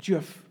 That you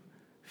have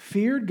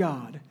feared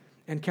God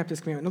and kept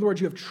his commandment. In other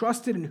words, you have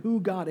trusted in who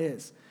God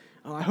is.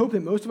 I hope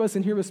that most of us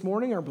in here this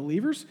morning are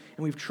believers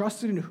and we've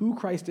trusted in who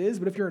Christ is.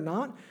 But if you're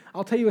not,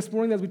 I'll tell you this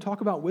morning as we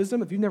talk about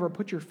wisdom, if you've never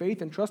put your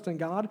faith and trust in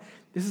God,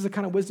 this is the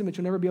kind of wisdom that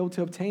you'll never be able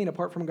to obtain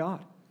apart from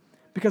God.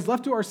 Because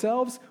left to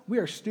ourselves, we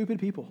are stupid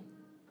people.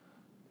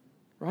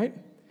 Right?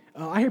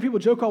 I hear people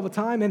joke all the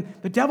time, and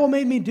the devil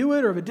made me do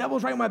it, or the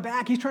devil's right on my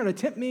back, he's trying to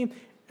tempt me.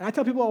 And I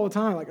tell people all the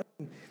time, like,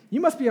 you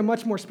must be a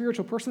much more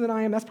spiritual person than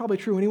I am. That's probably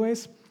true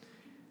anyways.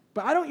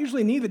 But I don't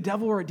usually need the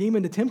devil or a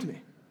demon to tempt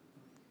me.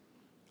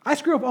 I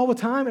screw up all the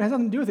time, and it has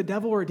nothing to do with the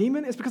devil or a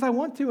demon. It's because I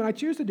want to, and I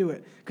choose to do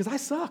it, because I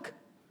suck.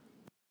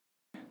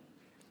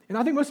 And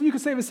I think most of you could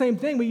say the same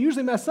thing. We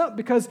usually mess up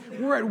because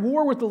we're at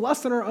war with the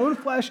lust in our own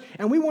flesh,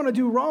 and we want to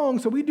do wrong,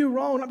 so we do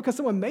wrong, not because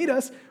someone made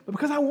us, but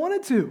because I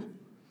wanted to.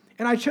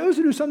 And I chose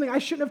to do something I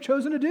shouldn't have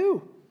chosen to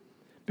do,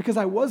 because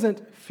I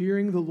wasn't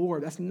fearing the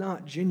Lord. That's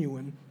not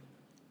genuine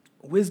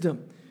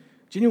wisdom.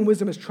 Genuine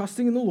wisdom is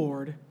trusting in the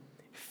Lord,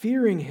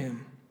 fearing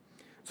him.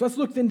 So let's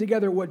look then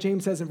together at what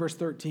James says in verse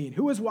 13.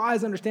 Who is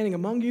wise, understanding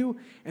among you?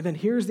 And then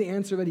here's the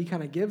answer that he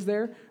kind of gives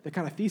there, the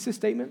kind of thesis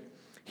statement.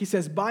 He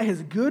says, by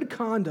his good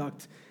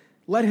conduct,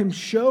 let him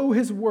show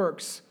his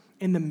works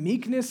in the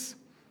meekness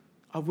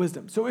of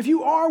wisdom. So if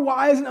you are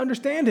wise and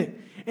understanding,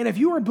 and if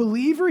you are a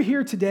believer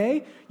here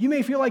today, you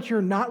may feel like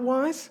you're not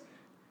wise.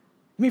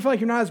 You may feel like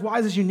you're not as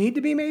wise as you need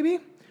to be, maybe.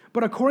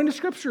 But according to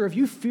Scripture, if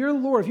you fear the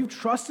Lord, if you've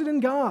trusted in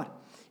God,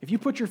 if you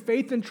put your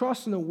faith and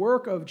trust in the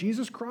work of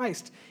Jesus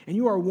Christ, and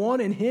you are one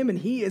in him and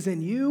he is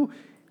in you,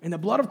 and the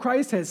blood of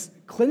Christ has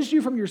cleansed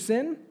you from your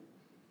sin,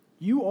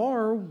 you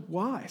are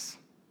wise.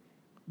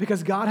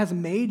 Because God has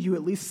made you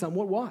at least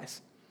somewhat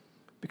wise.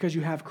 Because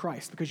you have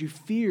Christ, because you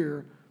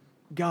fear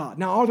God.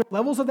 Now, are there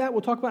levels of that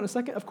we'll talk about in a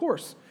second? Of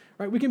course.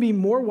 Right? We can be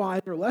more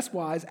wise or less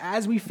wise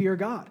as we fear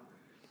God.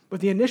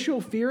 But the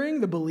initial fearing,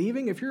 the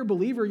believing, if you're a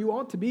believer, you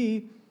ought to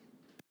be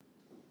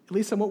at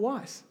least somewhat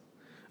wise.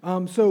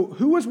 So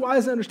who is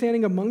wise and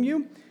understanding among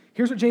you?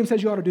 Here's what James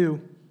says you ought to do.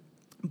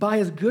 By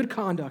his good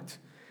conduct,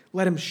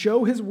 let him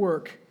show his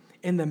work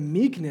in the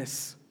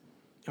meekness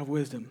of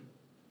wisdom.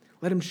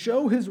 Let him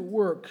show his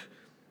work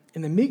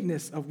in the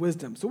meekness of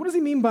wisdom. So what does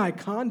he mean by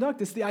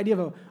conduct? It's the idea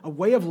of a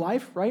way of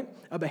life, right?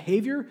 A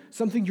behavior,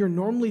 something you're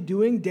normally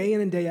doing day in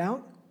and day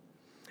out.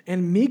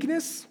 And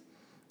meekness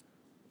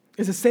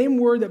is the same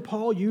word that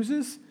Paul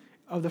uses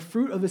of the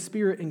fruit of the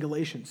Spirit in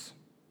Galatians.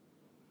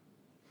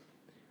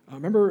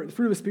 Remember, the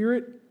fruit of the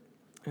Spirit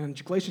in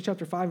Galatians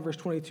chapter 5 verse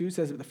 22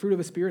 says that the fruit of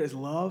the Spirit is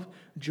love,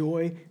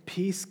 joy,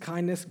 peace,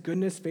 kindness,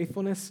 goodness,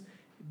 faithfulness,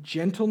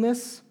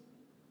 gentleness,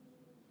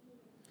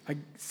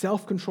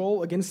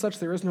 self-control. Against such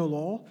there is no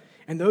law.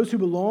 And those who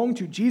belong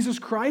to Jesus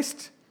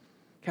Christ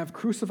have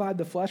crucified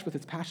the flesh with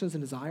its passions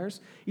and desires.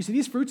 You see,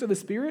 these fruits of the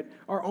Spirit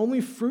are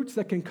only fruits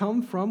that can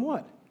come from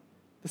what?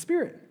 The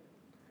Spirit.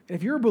 And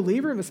if you're a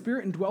believer and the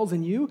Spirit indwells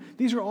in you,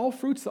 these are all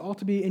fruits that ought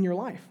to be in your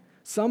life.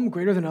 Some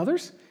greater than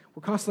others.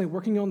 We're constantly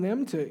working on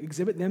them to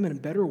exhibit them in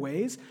better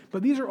ways.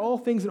 But these are all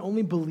things that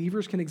only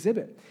believers can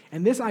exhibit.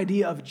 And this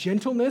idea of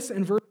gentleness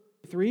in verse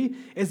 3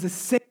 is the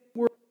same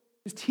word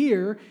used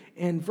here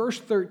in verse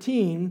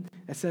 13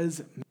 that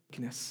says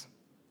meekness.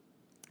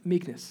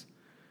 Meekness.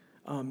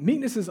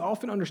 Meekness is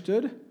often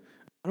understood.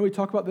 I know we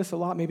talk about this a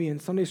lot, maybe in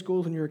Sunday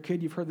schools when you're a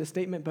kid, you've heard this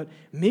statement, but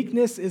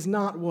meekness is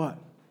not what?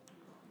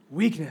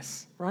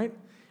 Weakness, right?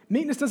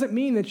 Meekness doesn't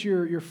mean that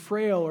you're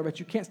frail or that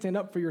you can't stand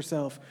up for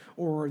yourself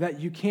or that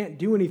you can't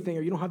do anything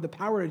or you don't have the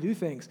power to do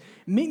things.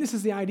 Meekness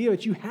is the idea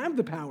that you have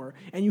the power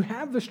and you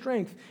have the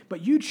strength, but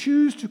you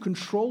choose to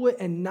control it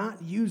and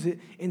not use it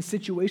in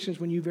situations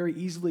when you very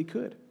easily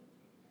could.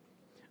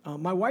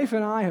 My wife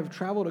and I have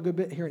traveled a good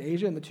bit here in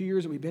Asia in the 2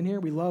 years that we've been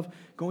here. We love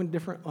going to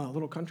different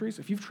little countries.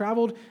 If you've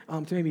traveled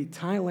to maybe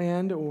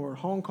Thailand or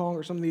Hong Kong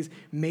or some of these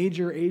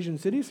major Asian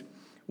cities,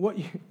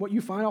 what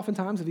you find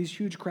oftentimes of these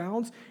huge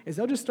crowds is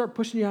they'll just start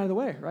pushing you out of the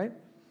way, right?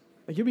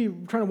 Like you'll be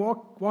trying to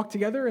walk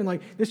together and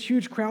like this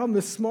huge crowd and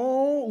this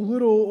small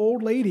little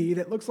old lady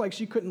that looks like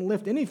she couldn't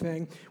lift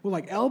anything will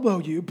like elbow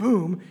you,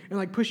 boom, and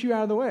like push you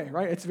out of the way,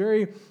 right? It's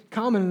very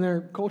common in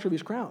their culture,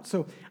 these crowds.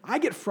 So I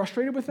get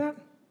frustrated with that.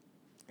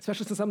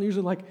 especially since I'm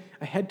usually like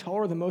a head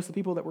taller than most of the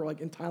people that were like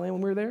in Thailand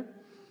when we were there.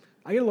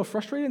 I get a little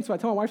frustrated, and so I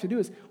tell my wife to do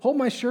is hold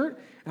my shirt,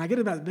 and I get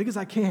it about as big as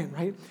I can,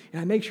 right?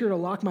 And I make sure to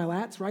lock my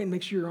lats, right, and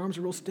make sure your arms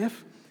are real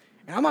stiff.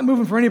 And I'm not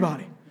moving for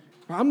anybody.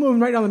 I'm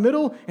moving right down the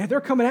middle, and if they're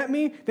coming at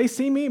me, they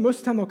see me. Most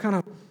of the time, they'll kind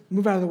of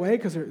move out of the way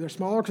because they're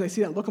smaller, because they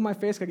see that look on my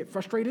face. I get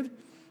frustrated,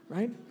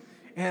 right?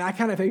 And I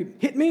kind of, if they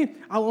hit me,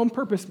 I'll on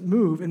purpose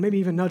move and maybe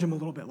even nudge them a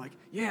little bit, like,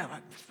 yeah,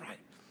 that's right.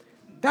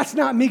 That's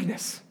not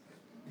meekness,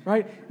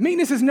 right?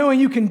 Meekness is knowing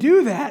you can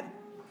do that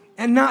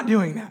and not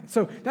doing that.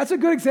 So that's a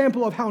good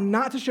example of how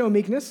not to show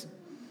meekness,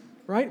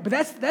 right? But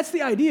that's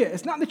the idea.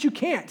 It's not that you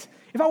can't.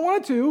 If I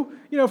wanted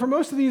to, for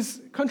most of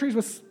these countries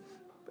with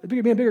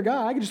being a bigger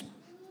guy, I could just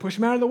push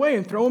them out of the way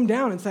and throw them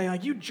down and say,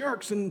 like, you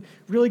jerks, and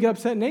really get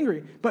upset and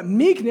angry. But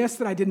meekness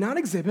that I did not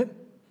exhibit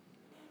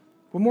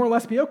will more or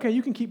less be, okay,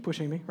 you can keep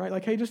pushing me, right?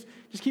 Like, hey, just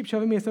keep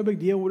shoving me. It's no big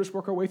deal. We'll just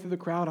work our way through the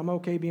crowd. I'm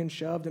okay being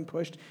shoved and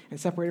pushed and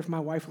separated from my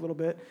wife a little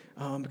bit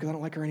because I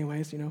don't like her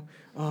anyways,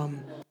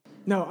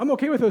 No, I'm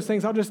okay with those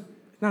things.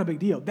 Not a big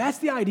deal. That's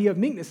the idea of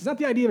meekness. It's not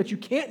the idea that you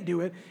can't do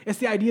it. It's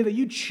the idea that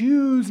you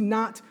choose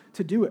not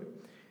to do it.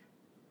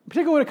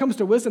 Particularly when it comes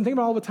to wisdom, think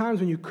about all the times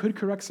when you could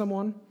correct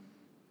someone,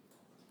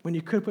 when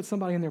you could put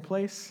somebody in their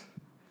place,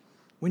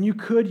 when you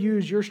could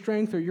use your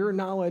strength or your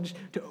knowledge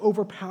to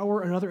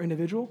overpower another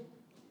individual,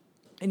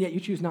 and yet you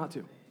choose not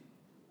to.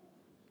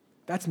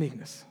 That's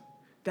meekness.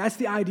 That's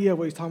the idea of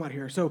what he's talking about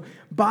here. So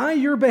by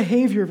your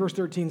behavior, verse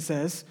 13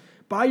 says,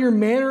 by your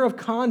manner of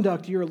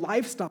conduct, your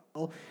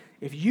lifestyle,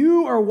 if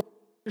you are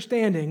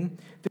understanding,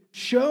 then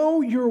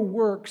show your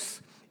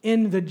works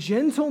in the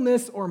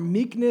gentleness or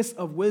meekness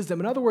of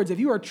wisdom. In other words, if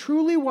you are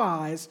truly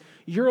wise,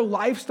 your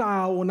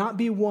lifestyle will not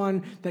be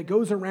one that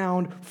goes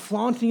around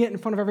flaunting it in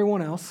front of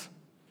everyone else,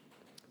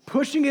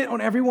 pushing it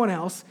on everyone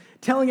else,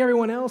 telling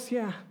everyone else,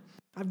 yeah,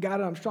 I've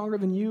got it, I'm stronger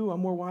than you, I'm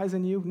more wise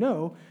than you.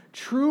 No,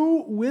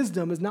 true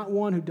wisdom is not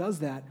one who does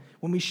that.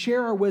 When we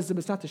share our wisdom,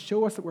 it's not to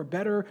show us that we're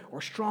better or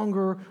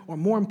stronger or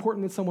more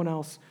important than someone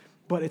else,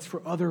 but it's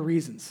for other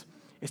reasons.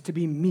 It's to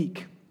be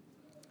meek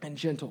and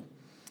gentle.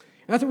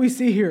 And that's what we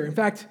see here. In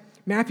fact,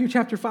 Matthew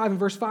chapter 5 and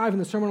verse 5 in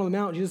the Sermon on the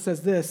Mount, Jesus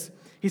says this.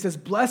 He says,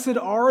 blessed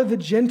are the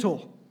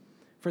gentle,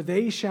 for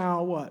they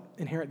shall what?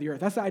 Inherit the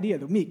earth. That's the idea,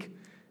 the meek.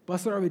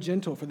 Blessed are the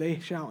gentle, for they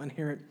shall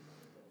inherit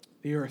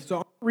the earth. So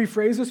I'll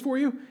rephrase this for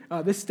you.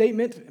 This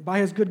statement, by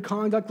his good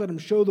conduct, let him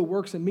show the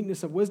works and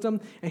meekness of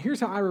wisdom. And here's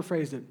how I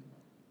rephrased it.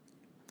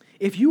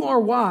 If you are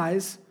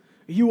wise,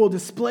 you will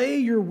display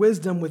your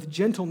wisdom with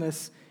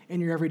gentleness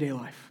in your everyday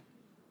life.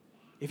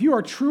 If you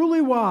are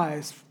truly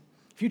wise,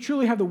 if you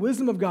truly have the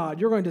wisdom of God,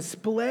 you're going to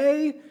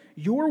display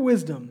your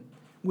wisdom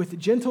with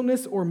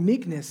gentleness or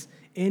meekness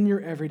in your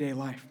everyday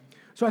life.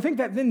 So I think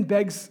that then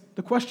begs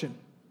the question.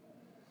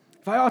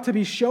 If I ought to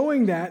be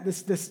showing that,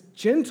 this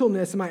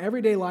gentleness in my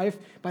everyday life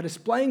by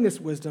displaying this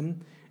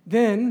wisdom,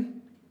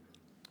 then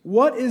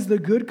what is the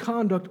good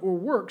conduct or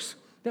works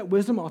that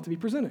wisdom ought to be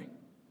presenting?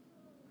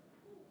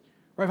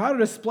 Right? If I ought to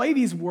display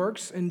these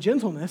works in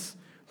gentleness,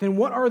 then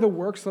what are the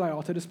works that I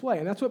ought to display?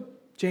 And that's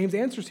what James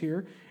answers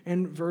here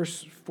in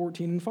verse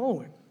 14 and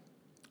following.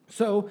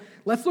 So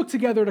let's look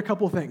together at a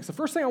couple of things. The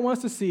first thing I want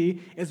us to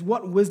see is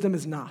what wisdom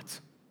is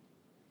not.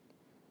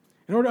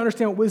 In order to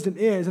understand what wisdom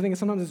is, I think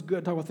sometimes it's good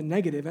to talk about the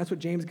negative. That's what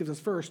James gives us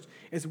first,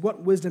 is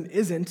what wisdom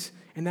isn't,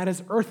 and that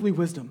is earthly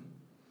wisdom.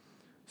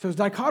 So there's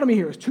dichotomy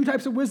here. There's two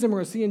types of wisdom we're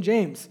going to see in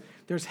James.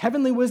 There's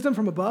heavenly wisdom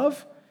from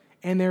above,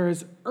 and there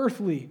is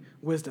earthly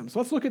wisdom. So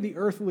let's look at the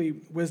earthly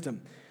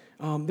wisdom.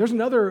 There's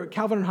another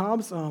Calvin and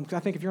Hobbes, because I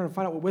think if you're going to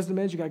find out what wisdom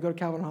is, you got to go to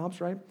Calvin and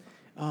Hobbes, right?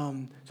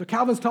 So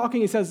Calvin's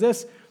talking, he says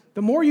this,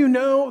 the more you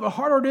know, the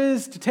harder it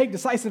is to take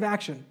decisive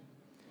action.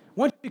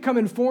 Once you become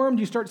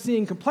informed, you start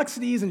seeing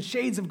complexities and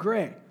shades of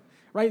gray,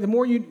 right? The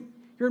more you're going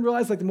to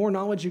realize, the more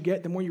knowledge you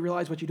get, the more you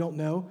realize what you don't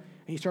know,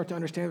 and you start to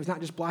understand it's not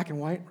just black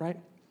and white, right?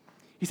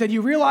 He said,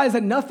 you realize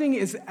that nothing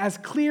is as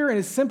clear and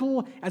as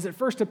simple as it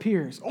first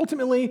appears.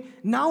 Ultimately,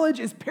 knowledge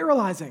is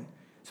paralyzing.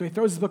 So he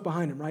throws his book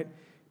behind him, right?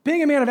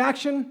 Being a man of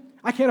action,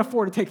 I can't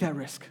afford to take that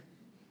risk.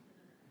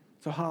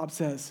 So Hobbes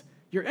says,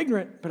 you're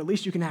ignorant, but at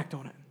least you can act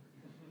on it.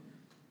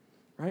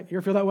 Right? You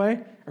ever feel that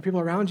way? Are people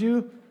around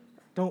you?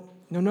 No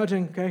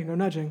nudging, okay? No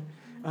nudging.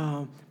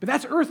 But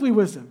that's earthly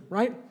wisdom,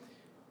 right?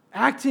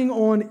 Acting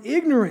on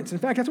ignorance. In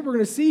fact, that's what we're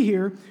going to see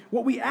here,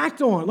 what we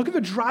act on. Look at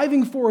the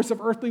driving force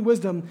of earthly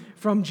wisdom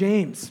from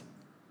James.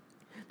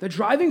 The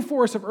driving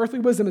force of earthly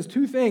wisdom is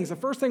two things. The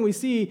first thing we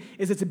see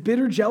is it's a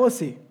bitter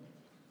jealousy.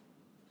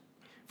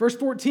 Verse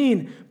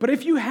 14, but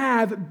if you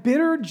have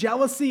bitter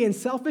jealousy and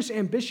selfish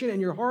ambition in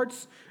your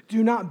hearts,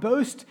 do not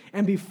boast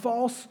and be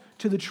false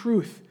to the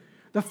truth.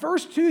 The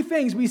first two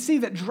things we see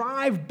that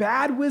drive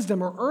bad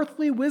wisdom or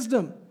earthly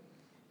wisdom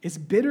is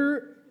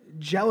bitter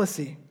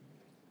jealousy,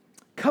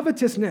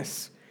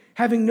 covetousness,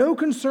 having no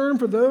concern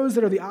for those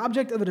that are the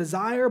object of a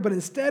desire, but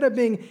instead of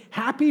being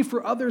happy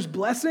for others'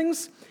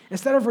 blessings,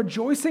 instead of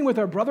rejoicing with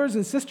our brothers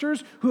and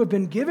sisters who have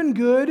been given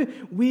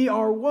good, we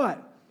are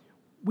what?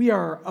 We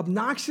are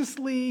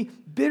obnoxiously,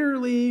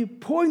 bitterly,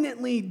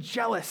 poignantly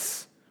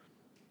jealous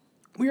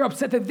We are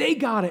upset that they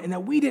got it and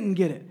that we didn't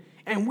get it,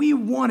 and we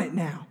want it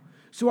now.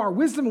 So our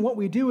wisdom and what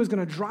we do is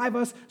going to drive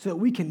us so that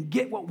we can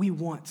get what we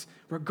want,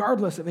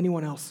 regardless of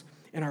anyone else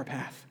in our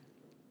path.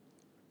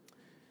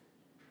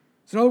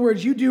 So in other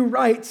words, you do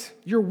right,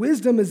 your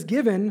wisdom is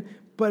given,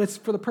 but it's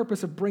for the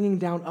purpose of bringing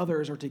down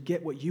others or to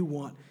get what you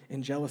want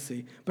in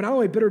jealousy. But not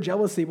only bitter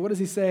jealousy, but what does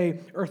he say?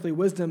 Earthly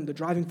wisdom, the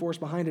driving force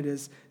behind it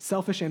is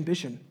selfish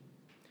ambition.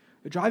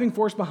 The driving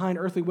force behind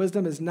earthly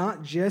wisdom is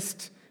not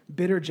just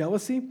bitter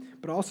jealousy,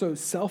 but also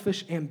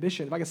selfish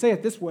ambition. If I can say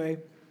it this way,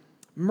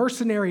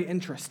 mercenary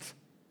interest.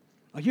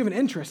 Like you have an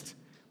interest,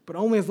 but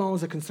only as long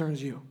as it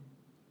concerns you.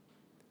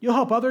 You'll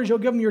help others, you'll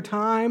give them your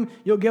time,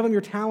 you'll give them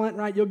your talent,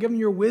 right? You'll give them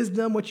your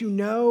wisdom, what you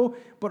know,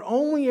 but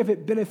only if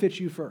it benefits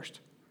you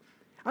first.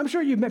 I'm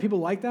sure you've met people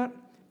like that.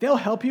 They'll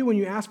help you when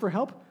you ask for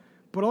help,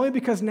 but only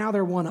because now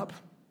they're one up,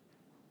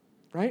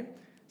 right?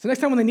 So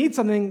next time when they need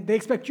something, they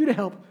expect you to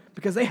help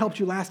because they helped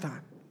you last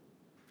time.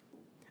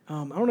 I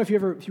don't know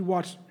if you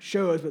watch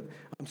shows, but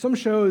some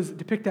shows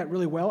depict that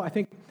really well. I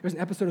think there's an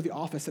episode of The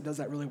Office that does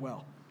that really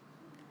well,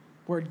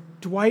 where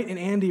Dwight and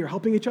Andy are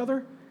helping each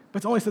other, but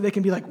it's only so they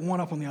can be like one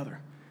up on the other.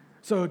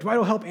 So Dwight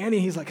will help Andy,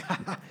 and he's like,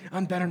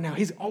 I'm better now.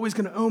 He's always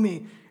going to owe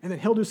me. And then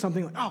he'll do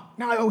something like, oh,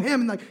 now I owe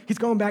him. And like he's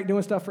going back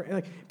doing stuff for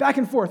like back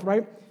and forth,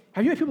 right?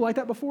 Have you had people like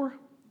that before?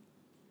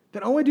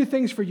 That only do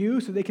things for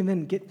you so they can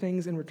then get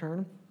things in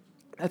return?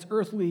 That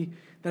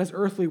is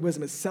earthly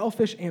wisdom. It's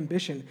selfish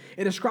ambition.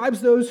 It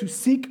describes those who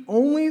seek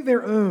only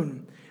their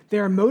own. They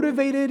are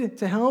motivated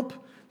to help.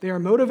 They are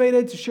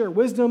motivated to share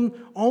wisdom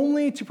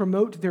only to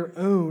promote their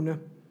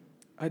own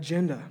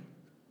agenda.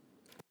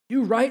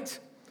 You right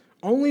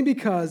only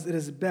because it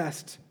is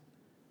best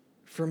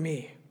for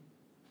me.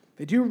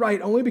 They do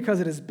right only because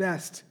it is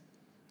best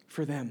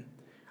for them.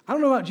 I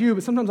don't know about you,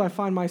 but sometimes I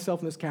find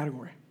myself in this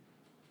category.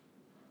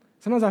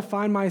 Sometimes I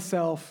find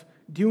myself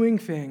doing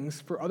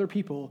things for other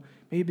people,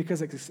 maybe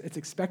because it's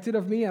expected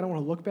of me, I don't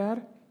want to look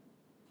bad.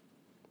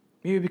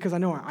 Maybe because I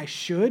know I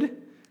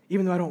should,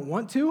 even though I don't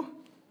want to.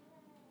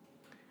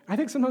 I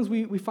think sometimes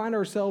we find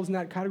ourselves in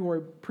that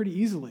category pretty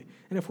easily.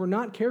 And if we're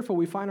not careful,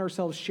 we find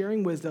ourselves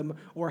sharing wisdom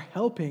or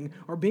helping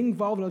or being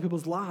involved in other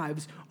people's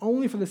lives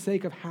only for the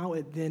sake of how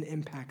it then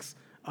impacts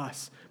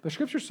us. But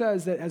Scripture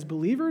says that as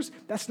believers,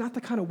 that's not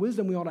the kind of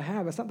wisdom we ought to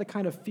have. That's not the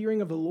kind of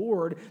fearing of the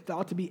Lord that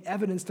ought to be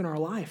evidenced in our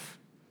life.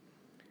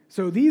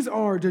 So these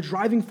are the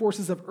driving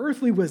forces of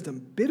earthly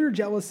wisdom, bitter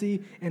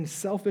jealousy, and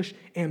selfish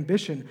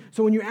ambition.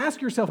 So when you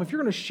ask yourself, if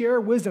you're going to share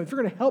wisdom, if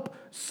you're going to help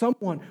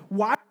someone,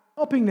 why are you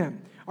helping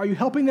them? Are you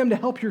helping them to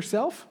help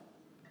yourself?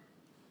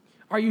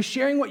 Are you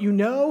sharing what you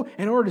know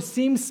in order to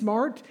seem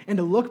smart and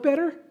to look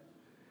better?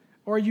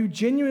 Or are you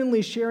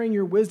genuinely sharing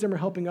your wisdom or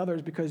helping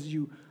others because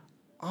you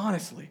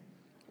honestly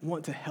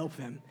want to help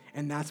them,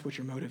 and that's what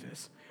your motive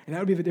is? And that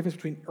would be the difference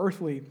between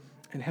earthly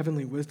and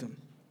heavenly wisdom.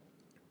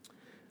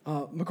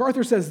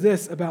 MacArthur says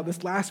this about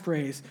this last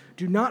phrase: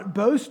 do not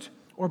boast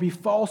or be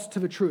false to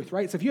the truth,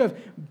 right? So if you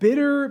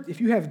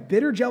have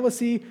bitter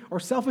jealousy or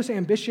selfish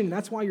ambition, and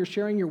that's why you're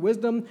sharing your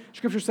wisdom,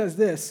 Scripture says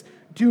this: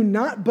 do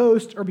not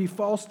boast or be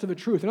false to the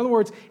truth. In other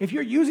words, if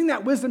you're using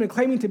that wisdom and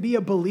claiming to be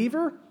a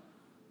believer,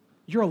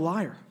 you're a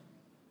liar.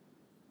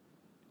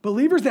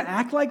 Believers that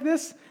act like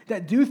this,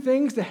 that do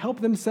things to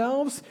help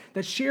themselves,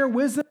 that share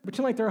wisdom,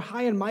 pretend like they're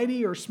high and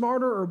mighty or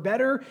smarter or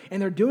better,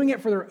 and they're doing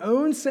it for their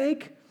own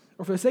sake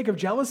or for the sake of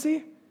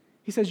jealousy,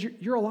 he says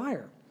you're a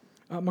liar.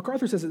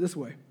 MacArthur says it this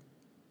way: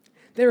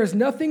 there is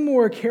nothing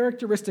more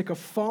characteristic of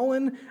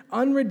fallen,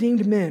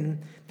 unredeemed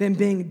men than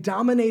being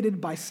dominated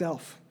by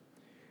self.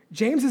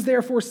 James is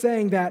therefore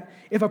saying that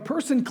if a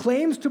person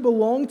claims to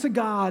belong to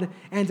God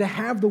and to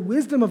have the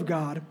wisdom of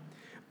God,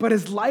 but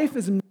his life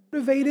is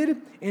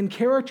motivated and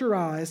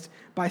characterized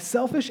by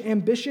selfish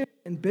ambition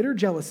and bitter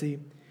jealousy,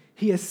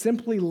 he is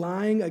simply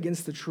lying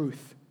against the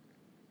truth.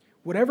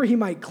 Whatever he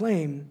might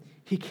claim,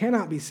 he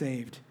cannot be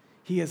saved.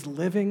 He is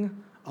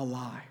living a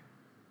lie.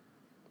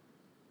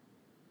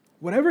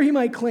 Whatever he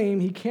might claim,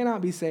 he cannot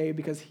be saved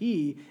because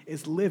he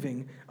is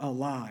living a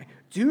lie.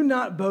 Do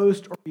not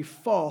boast or be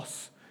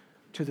false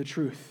to the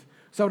truth.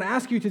 So I would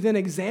ask you to then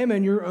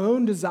examine your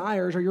own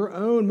desires or your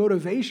own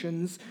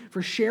motivations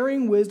for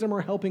sharing wisdom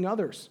or helping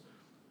others.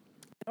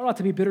 It ought not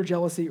to be bitter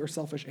jealousy or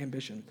selfish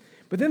ambition.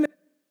 But then the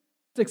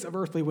characteristics of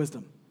earthly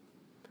wisdom.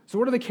 So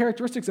what are the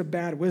characteristics of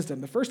bad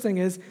wisdom? The first thing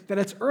is that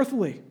it's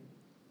earthly.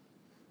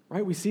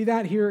 Right? We see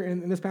that here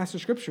in this passage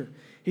of Scripture.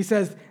 He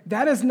says,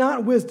 that is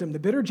not wisdom. The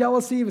bitter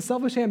jealousy, the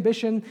selfish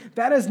ambition,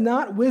 that is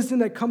not wisdom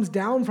that comes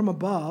down from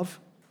above.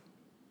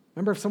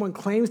 Remember, if someone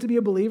claims to be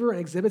a believer and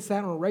exhibits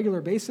that on a regular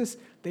basis,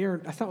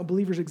 that's not what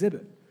believers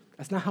exhibit.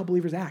 That's not how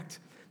believers act.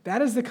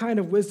 That is the kind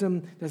of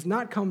wisdom that does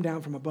not come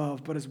down from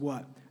above, but is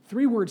what?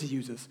 3 words he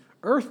uses: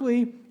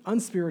 earthly,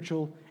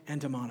 unspiritual, and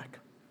demonic.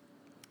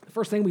 The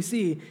first thing we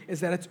see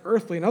is that it's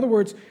earthly. In other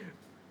words,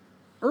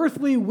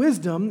 earthly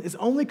wisdom is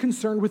only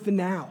concerned with the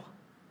now.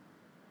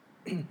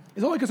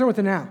 It's only concerned with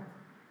the now.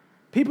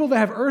 People that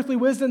have earthly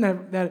wisdom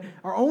that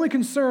are only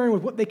concerned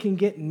with what they can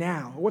get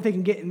now, or what they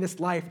can get in this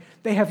life,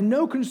 they have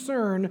no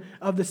concern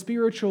of the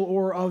spiritual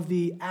or of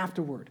the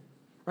afterward.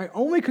 right?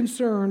 Only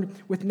concerned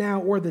with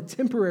now or the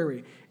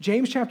temporary.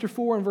 James chapter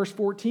 4 and verse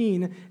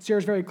 14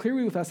 shares very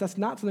clearly with us that's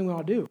not something we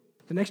ought to do.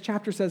 The next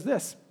chapter says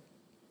this,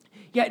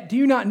 "Yet do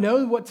you not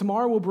know what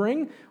tomorrow will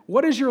bring?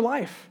 What is your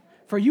life?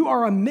 For you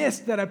are a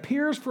mist that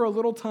appears for a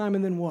little time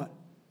and then what?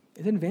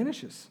 It then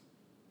vanishes."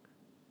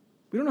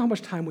 We don't know how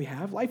much time we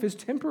have. Life is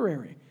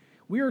temporary.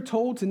 We are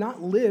told to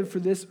not live for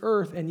this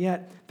earth, and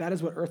yet that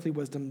is what earthly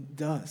wisdom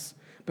does.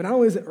 But not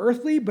only is it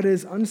earthly, but it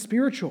is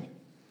unspiritual.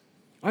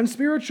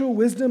 Unspiritual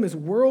wisdom is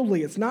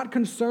worldly. It's not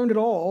concerned at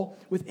all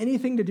with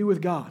anything to do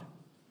with God.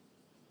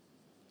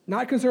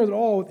 Not concerned at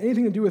all with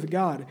anything to do with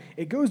God.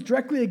 It goes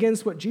directly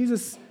against what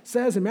Jesus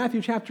says in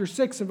Matthew chapter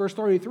 6 and verse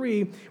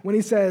 33 when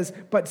he says,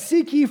 "But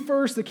seek ye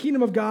first the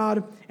kingdom of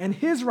God and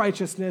his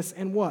righteousness,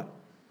 and what?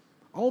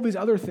 All these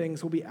other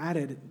things will be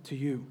added to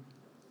you."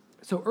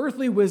 So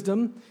earthly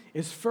wisdom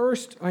is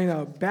first,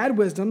 bad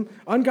wisdom,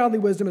 ungodly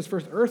wisdom is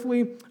first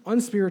earthly,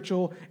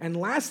 unspiritual, and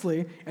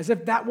lastly, as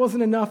if that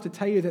wasn't enough to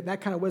tell you that that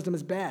kind of wisdom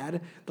is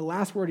bad, the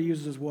last word he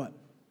uses is what?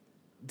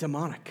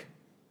 Demonic.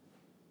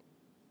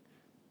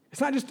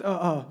 It's not just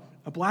a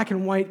black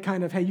and white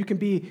kind of, hey, you can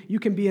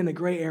be in a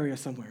gray area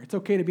somewhere. It's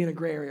okay to be in a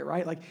gray area,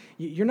 right? Like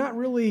you're not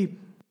really,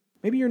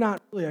 maybe you're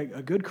not really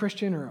a good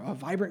Christian or a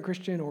vibrant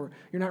Christian, or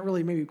you're not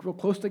really maybe real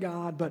close to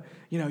God, but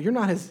you're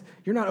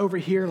not over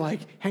here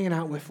like hanging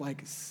out with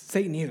like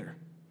Satan either,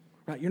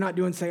 right? You're not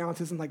doing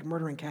seances and like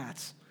murdering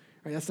cats,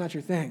 right? That's not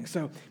your thing.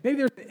 So maybe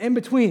there's in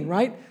between,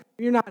 right?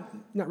 You're not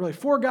really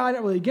for God,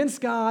 not really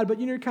against God,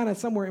 but you're kind of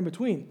somewhere in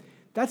between.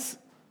 That's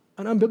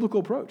an unbiblical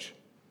approach.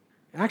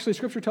 Actually,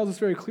 Scripture tells us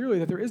very clearly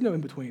that there is no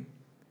in between.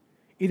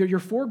 Either you're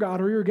for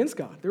God or you're against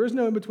God. There is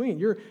no in between.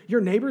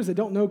 Your neighbors that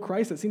don't know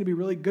Christ, that seem to be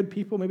really good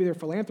people, maybe they're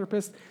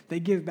philanthropists, they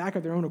give back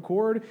of their own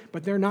accord,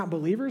 but they're not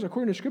believers.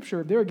 According to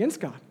Scripture, they're against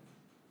God.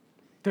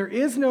 There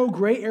is no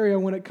gray area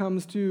when it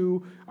comes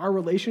to our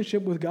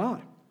relationship with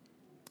God.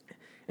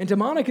 And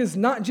demonic is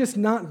not just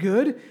not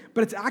good,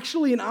 but it's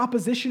actually in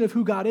opposition of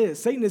who God is.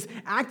 Satan is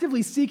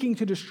actively seeking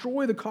to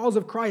destroy the cause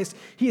of Christ.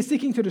 He is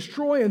seeking to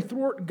destroy and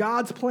thwart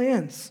God's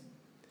plans.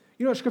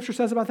 You know what Scripture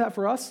says about that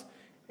for us?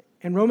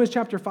 In Romans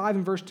chapter 5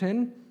 and verse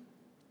 10,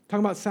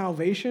 talking about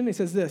salvation, it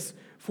says this,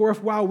 "For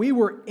if while we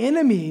were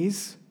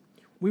enemies,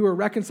 we were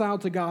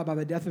reconciled to God by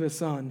the death of his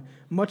Son,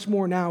 much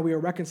more now we are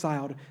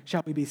reconciled,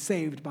 shall we be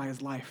saved by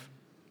his life."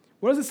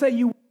 What does it say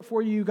you were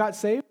before you got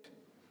saved?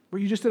 Were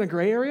you just in a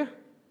gray area?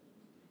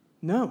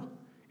 No.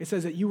 It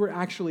says that you were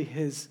actually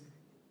his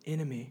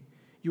enemy.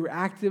 You were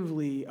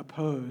actively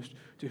opposed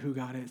to who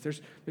God is.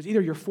 There's either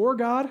you're for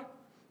God,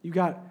 you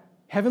got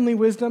heavenly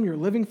wisdom, you're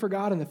living for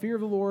God in the fear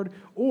of the Lord,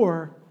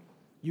 or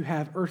you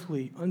have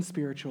earthly,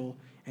 unspiritual,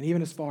 and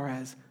even as far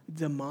as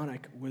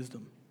demonic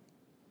wisdom.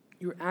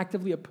 You're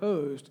actively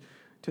opposed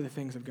to the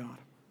things of God.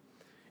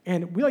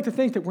 And we like to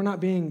think that we're not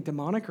being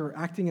demonic or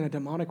acting in a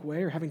demonic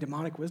way or having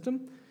demonic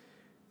wisdom.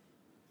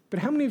 But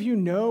how many of you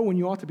know when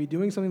you ought to be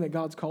doing something that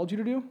God's called you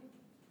to do?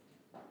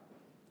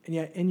 And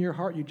yet in your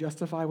heart you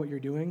justify what you're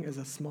doing as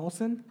a small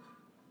sin?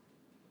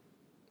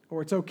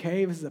 Or it's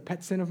okay, this is a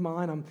pet sin of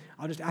mine,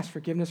 I'll just ask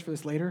forgiveness for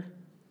this later.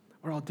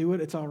 Or I'll do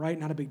it, it's all right,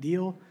 not a big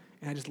deal,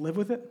 and I just live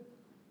with it.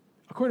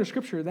 According to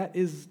Scripture, that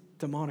is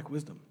demonic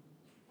wisdom.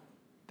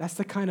 That's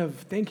the kind of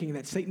thinking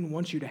that Satan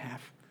wants you to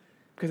have,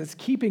 because it's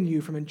keeping you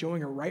from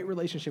enjoying a right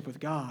relationship with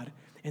God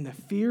and the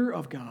fear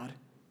of God,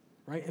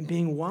 right? And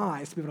being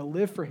wise to be able to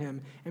live for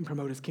him and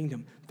promote his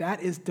kingdom.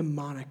 That is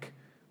demonic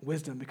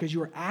wisdom, because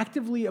you are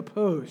actively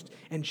opposed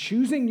and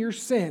choosing your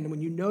sin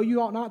when you know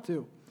you ought not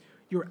to.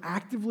 You're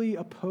actively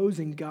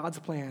opposing God's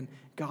plan,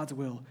 God's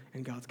will,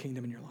 and God's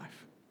kingdom in your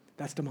life.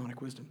 That's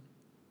demonic wisdom.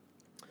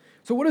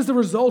 So what is the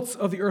results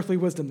of the earthly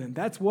wisdom then?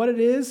 That's what it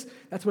is.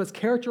 That's what it's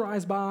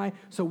characterized by.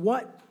 So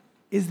what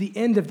is the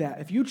end of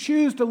that? If you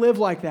choose to live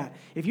like that,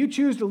 if you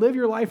choose to live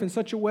your life in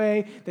such a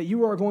way that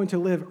you are going to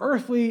live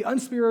earthly,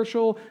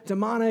 unspiritual,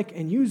 demonic,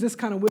 and use this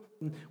kind of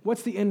wisdom,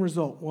 what's the end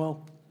result?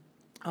 Well,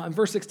 in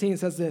verse 16 it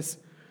says this,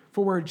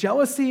 "For where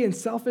jealousy and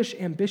selfish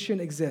ambition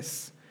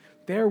exists,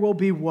 there will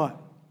be" what?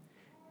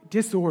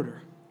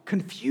 "Disorder,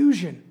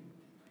 confusion,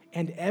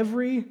 and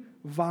every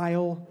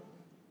vile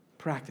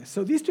practice."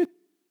 So these two things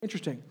are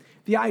interesting.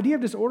 The idea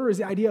of disorder is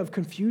the idea of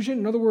confusion.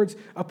 In other words,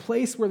 a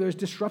place where there's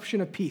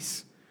disruption of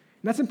peace.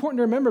 And that's important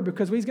to remember,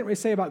 because what he's getting ready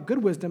to say about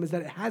good wisdom is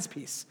that it has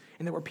peace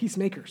and that we're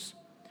peacemakers.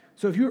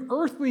 So if you're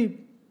earthly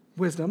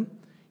wisdom,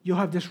 you'll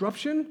have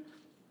disruption,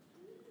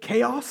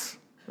 chaos,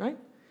 right?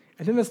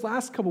 And then this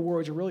last couple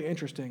words are really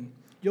interesting.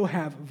 You'll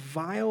have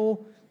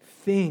vile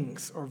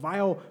things or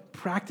vile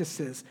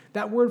practices.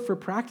 That word for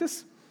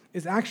practice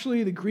is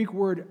actually the Greek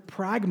word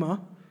pragma,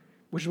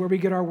 which is where we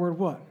get our word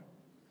what?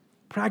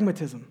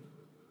 Pragmatism.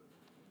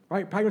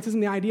 Right?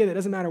 Pragmatism, the idea that it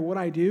doesn't matter what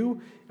I do,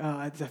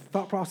 it's a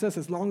thought process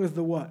as long as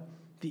the what?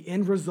 The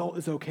end result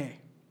is okay.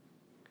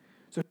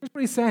 So here's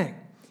what he's saying.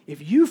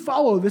 If you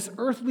follow this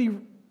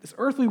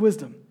earthly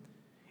wisdom,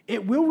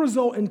 it will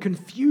result in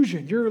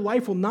confusion. Your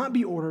life will not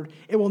be ordered.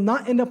 It will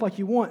not end up like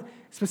you want.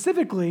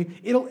 Specifically,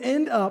 it'll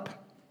end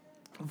up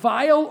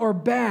vile or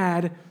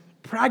bad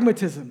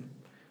pragmatism.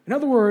 In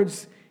other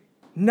words,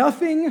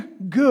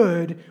 Nothing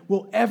good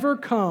will ever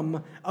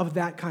come of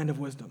that kind of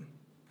wisdom.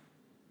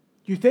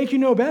 You think you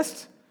know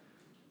best?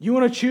 You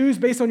want to choose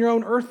based on your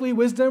own earthly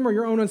wisdom or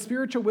your own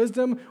spiritual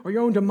wisdom or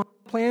your own demonic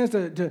plans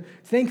to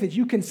think that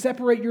you can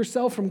separate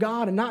yourself from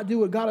God and not do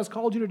what God has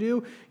called you to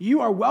do?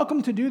 You are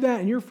welcome to do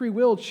that in your free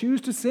will.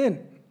 Choose to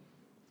sin.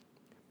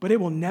 But it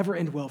will never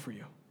end well for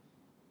you.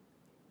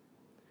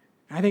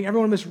 I think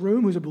everyone in this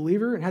room who's a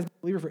believer and has been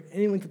a believer for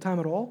any length of time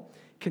at all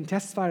can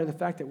testify to the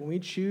fact that when we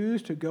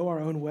choose to go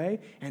our own way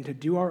and to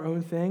do our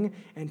own thing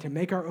and to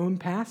make our own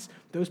paths,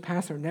 those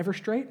paths are never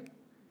straight,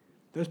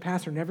 those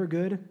paths are never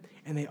good,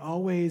 and they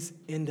always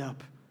end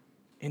up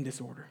in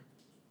disorder.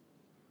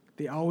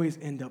 They always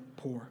end up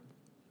poor.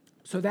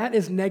 So that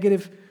is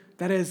negative,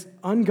 that is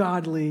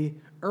ungodly,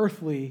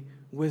 earthly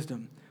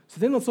wisdom.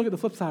 So then let's look at the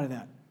flip side of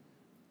that.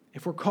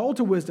 If we're called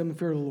to wisdom and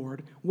fear of the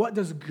Lord, what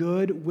does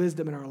good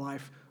wisdom in our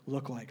life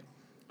look like?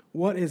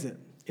 What is it?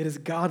 It is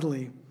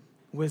godly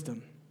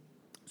wisdom.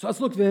 So let's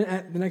look then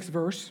at the next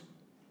verse,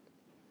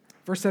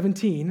 verse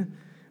 17.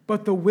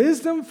 But the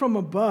wisdom from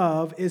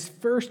above is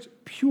first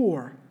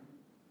pure.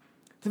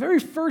 The very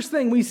first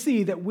thing we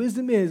see that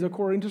wisdom is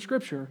according to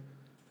Scripture.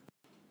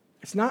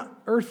 It's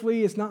not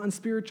earthly, it's not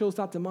unspiritual, it's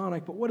not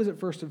demonic, but what is it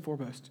first and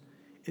foremost?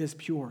 It is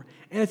pure.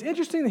 And it's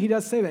interesting that he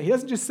does say that. He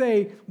doesn't just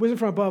say wisdom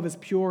from above is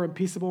pure and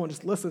peaceable and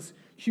just lists this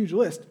huge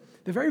list.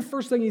 The very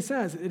first thing he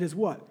says, it is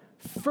what?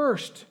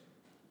 First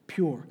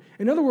pure.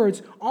 In other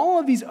words, all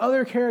of these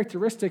other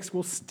characteristics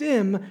will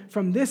stem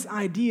from this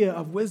idea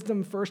of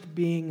wisdom first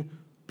being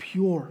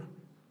pure.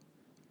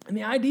 And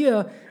the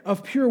idea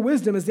of pure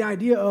wisdom is the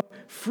idea of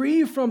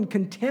free from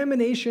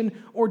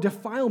contamination or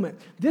defilement.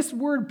 This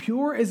word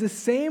pure is the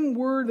same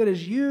word that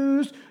is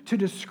used to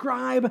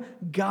describe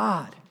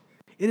God.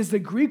 It is the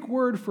Greek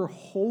word for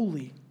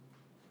holy.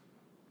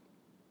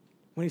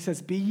 When he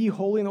says, be ye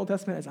holy in the Old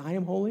Testament as I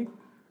am holy,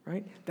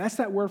 right? That's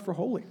that word for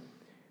holy.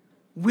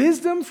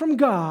 Wisdom from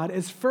God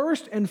is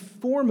first and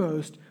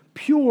foremost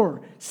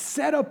pure,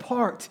 set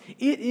apart.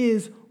 It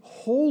is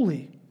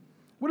holy.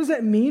 What does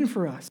that mean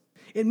for us?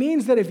 It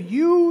means that if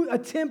you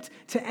attempt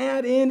to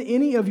add in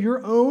any of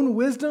your own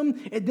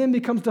wisdom, it then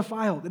becomes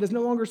defiled. It is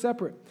no longer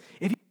separate.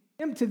 If you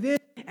attempt to then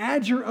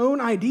add your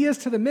own ideas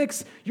to the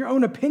mix, your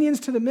own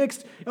opinions to the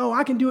mix, oh,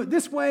 I can do it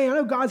this way. I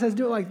know God says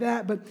do it like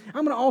that, but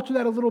I'm going to alter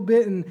that a little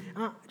bit, and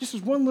just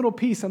as one little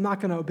piece I'm not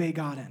going to obey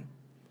God in.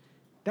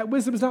 That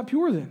wisdom is not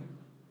pure then.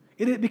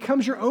 It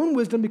becomes your own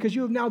wisdom because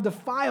you have now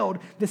defiled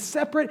the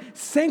separate,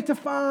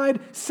 sanctified,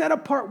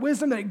 set-apart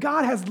wisdom that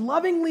God has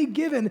lovingly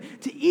given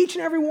to each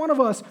and every one of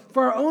us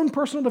for our own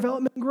personal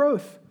development and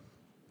growth.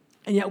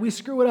 And yet we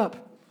screw it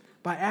up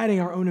by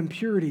adding our own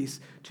impurities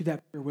to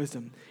that pure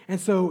wisdom.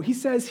 And so he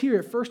says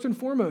here, first and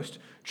foremost,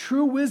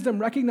 true wisdom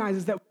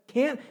recognizes that we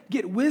can't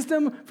get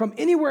wisdom from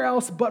anywhere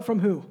else but from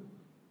who?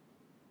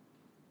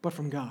 But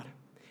from God.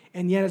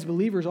 And yet as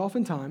believers,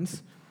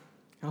 oftentimes,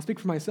 I'll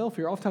speak for myself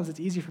here. Oftentimes it's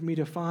easy for me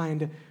to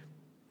find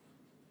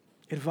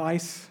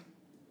advice,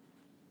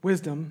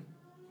 wisdom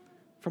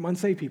from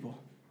unsaved people.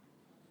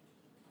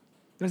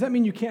 Does that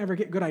mean you can't ever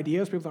get good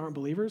ideas from people that aren't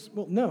believers?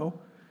 Well, no.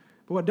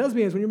 But what it does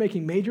mean is when you're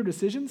making major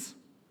decisions,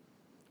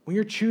 when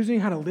you're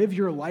choosing how to live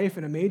your life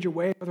in a major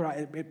way,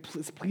 whether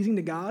it's pleasing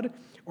to God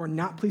or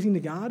not pleasing to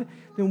God,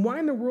 then why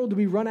in the world do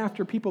we run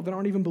after people that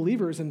aren't even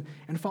believers and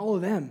follow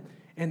them?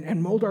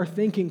 And mold our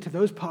thinking to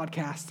those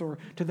podcasts or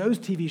to those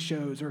TV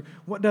shows, or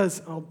what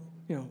does, I'll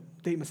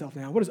date myself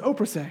now, what does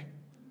Oprah say,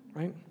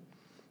 right?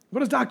 What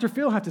does Dr.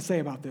 Phil have to say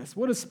about this?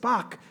 What does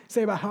Spock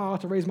say about how I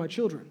ought to raise my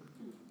children?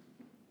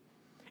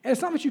 And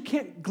it's not that you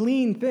can't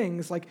glean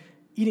things like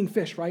eating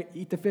fish, right?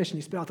 Eat the fish and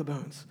you spit out the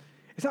bones.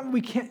 It's not that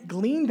we can't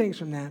glean things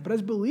from that, but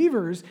as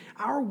believers,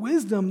 our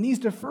wisdom needs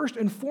to first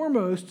and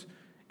foremost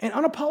and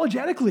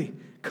unapologetically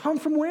come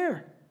from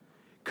where?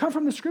 Come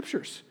from the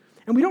Scriptures.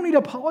 And we don't need to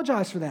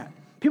apologize for that.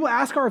 People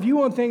ask our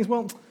view on things,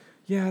 well,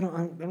 yeah, I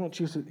don't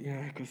choose it,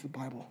 because the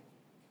Bible,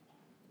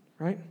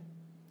 right?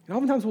 And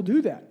oftentimes we'll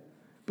do that.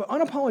 But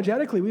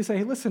unapologetically, we say,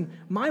 hey, listen,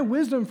 my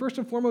wisdom first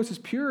and foremost is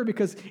pure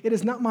because it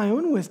is not my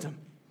own wisdom.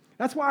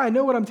 That's why I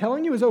know what I'm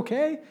telling you is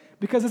okay,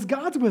 because it's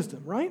God's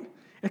wisdom, right?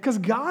 Because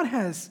God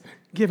has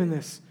given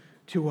this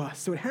to us.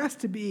 So it has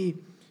to be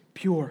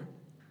pure.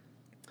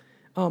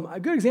 A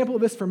good example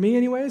of this for me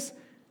anyways,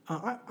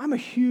 I'm a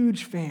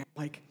huge fan.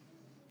 I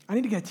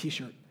need to get a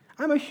t-shirt.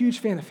 I'm a huge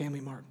fan of Family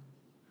Mart.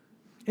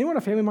 Anyone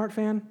a Family Mart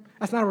fan?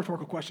 That's not a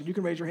rhetorical question. You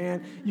can raise your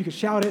hand. You can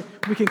shout it.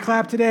 We can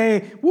clap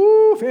today.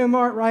 Woo, Family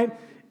Mart, right?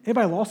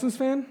 Anybody a Lawson's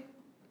fan?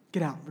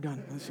 Get out. We're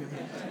done.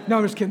 No,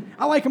 I'm just kidding.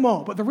 I like them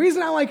all. But the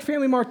reason I like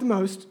Family Mart the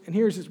most, and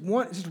here's just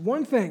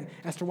one thing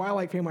as to why I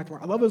like Family Mart the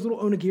most. I love those little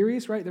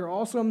onigiris, right? They're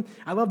awesome.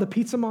 I love the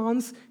Pizza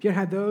Mons. If you ever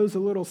had those, the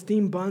little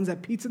steamed buns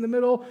that pizza in the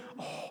middle,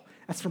 oh,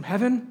 that's from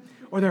heaven.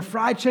 Or their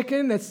fried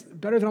chicken, that's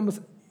better than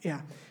almost,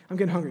 yeah. I'm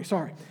getting hungry,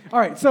 sorry. All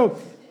right, so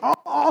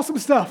awesome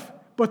stuff.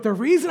 But the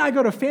reason I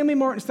go to Family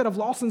Mart instead of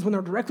Lawson's when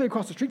they're directly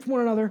across the street from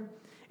one another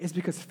is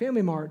because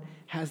Family Mart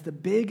has the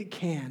big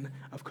can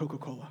of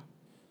Coca-Cola.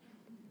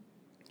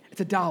 It's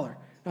 $1.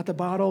 not the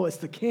bottle, it's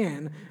the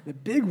can, the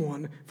big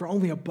one, for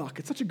only $1.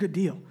 It's such a good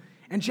deal.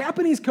 And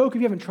Japanese Coke,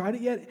 if you haven't tried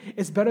it yet,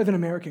 is better than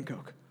American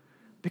Coke.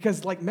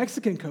 Because like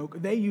Mexican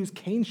Coke, they use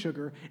cane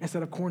sugar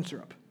instead of corn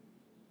syrup.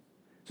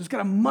 So it's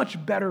got a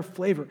much better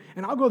flavor.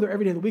 And I'll go there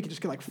every day of the week and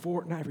just get like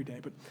 4, not every day,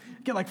 but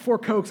get like 4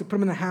 Cokes and put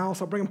them in the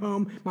house. I'll bring them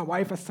home. My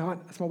wife, that's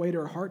my way to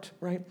her heart,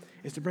 right?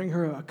 Is to bring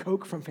her a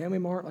Coke from Family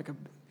Mart,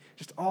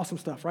 just awesome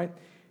stuff, right?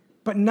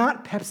 But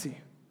not Pepsi.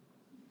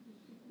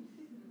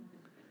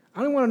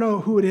 I don't want to know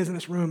who it is in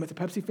this room that's a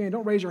Pepsi fan.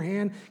 Don't raise your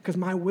hand, because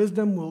my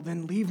wisdom will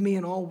then leave me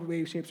in all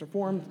ways, shapes, or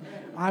forms.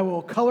 I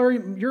will color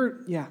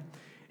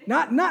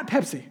Not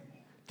Pepsi.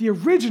 The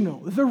original,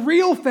 the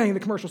real thing the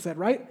commercial said,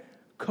 right?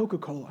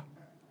 Coca-Cola.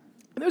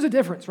 And there's a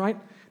difference, right?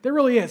 There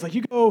really is. Like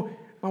you go,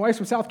 my wife's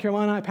from South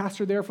Carolina. I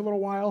pastored there for a little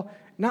while.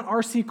 Not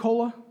RC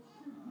Cola.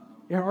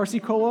 Yeah,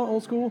 RC Cola,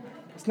 old school.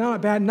 It's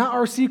not bad. Not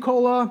RC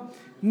Cola.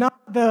 Not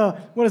the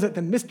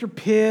Mr.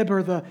 Pibb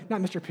or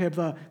not Mr.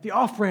 Pibb, the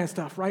off-brand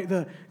stuff, right?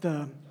 I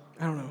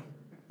don't know.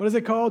 What is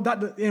it called?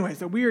 Anyways,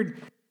 the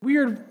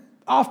weird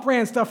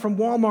off-brand stuff from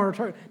Walmart or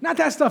Target. Not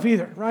that stuff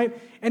either, right?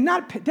 And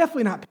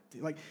definitely not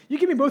Pepsi. Like, you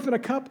give me both in a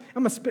cup,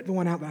 I'm going to spit the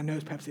one out that I know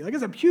is Pepsi. Like,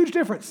 it's a huge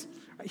difference.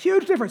 A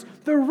huge difference.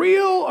 The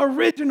real,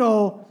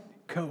 original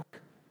Coke.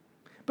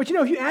 But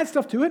if you add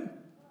stuff to it,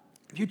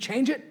 if you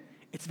change it,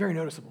 it's very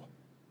noticeable,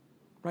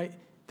 right?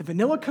 The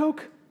vanilla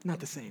Coke, not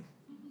the same.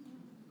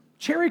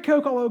 Cherry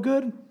Coke, although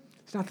good,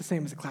 it's not the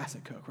same as a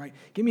classic Coke, right?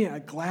 Give me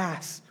a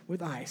glass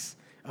with ice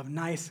of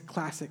nice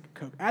classic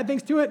Coke. Add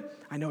things to it,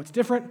 I know it's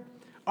different.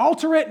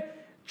 Alter it,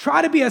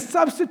 try to be a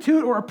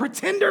substitute or a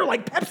pretender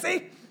like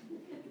Pepsi.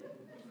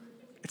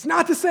 It's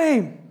not the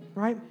same,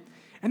 right?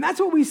 And that's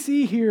what we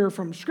see here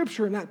from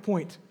Scripture in that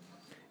point.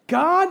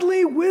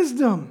 Godly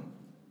wisdom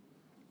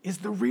is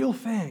the real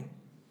thing.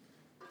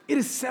 It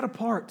is set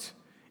apart.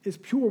 It is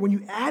pure. When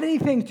you add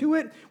anything to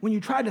it, when you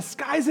try to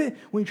disguise it,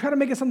 when you try to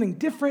make it something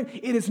different,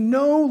 it is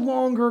no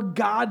longer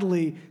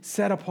godly,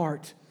 set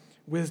apart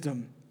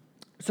wisdom.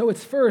 So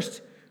it's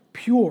first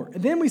pure.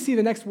 And then we see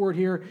the next word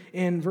here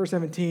in verse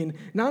 17.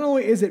 Not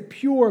only is it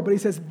pure, but he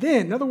says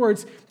then. In other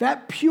words,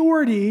 that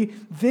purity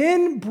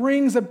then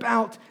brings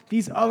about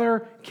these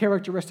other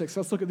characteristics.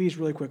 Let's look at these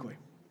really quickly.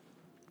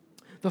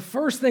 The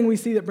first thing we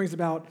see that brings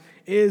about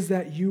is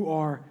that you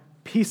are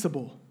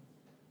peaceable,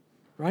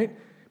 right?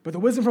 But the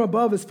wisdom from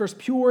above is first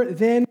pure,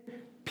 then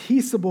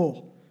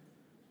peaceable.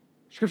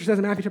 Scripture says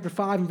in Matthew chapter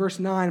 5 and verse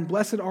 9,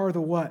 blessed are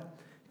the what?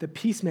 The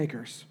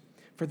peacemakers,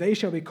 for they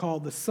shall be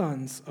called the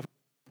sons of God.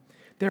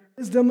 Their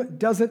wisdom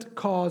doesn't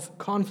cause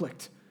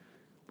conflict.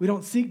 We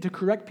don't seek to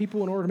correct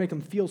people in order to make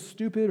them feel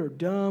stupid or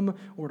dumb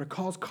or to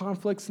cause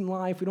conflicts in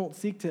life. We don't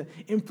seek to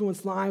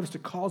influence lives to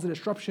cause a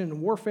disruption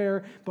and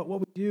warfare, but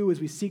what we do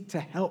is we seek to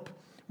help.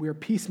 We are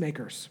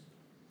peacemakers.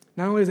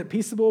 Not only is it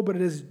peaceable, but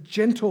it is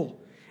gentle.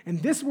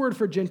 And this word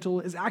for gentle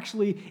is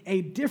actually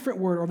a different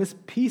word, or this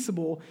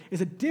peaceable is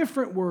a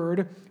different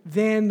word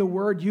than the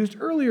word used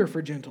earlier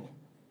for gentle.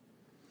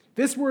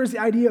 This word is the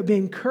idea of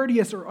being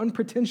courteous or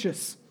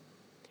unpretentious.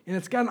 And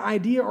it's got an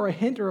idea or a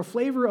hint or a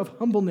flavor of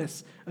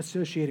humbleness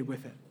associated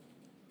with it.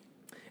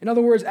 In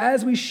other words,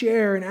 as we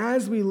share and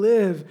as we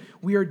live,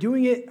 we are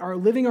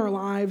living our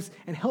lives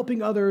and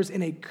helping others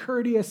in a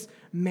courteous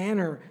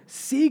manner,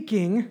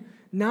 seeking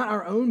not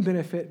our own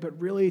benefit, but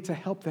really to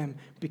help them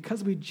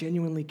because we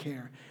genuinely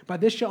care. By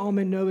this shall all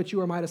men know that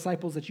you are my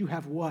disciples, that you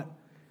have what?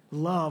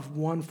 Love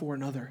one for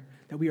another,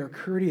 that we are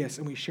courteous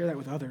and we share that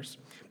with others.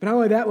 But not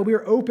only that, but we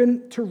are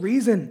open to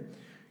reason.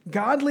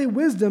 Godly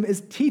wisdom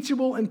is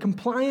teachable and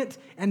compliant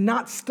and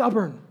not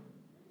stubborn.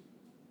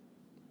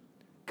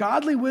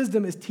 Godly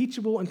wisdom is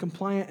teachable and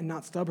compliant and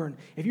not stubborn.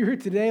 If you're here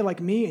today like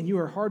me and you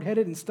are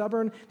hard-headed and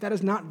stubborn, that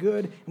is not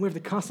good, and we have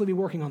to constantly be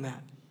working on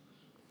that.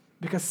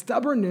 Because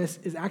stubbornness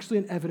is actually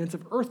an evidence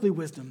of earthly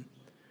wisdom.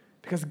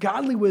 Because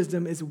godly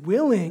wisdom is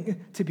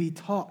willing to be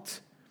taught.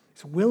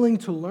 It's willing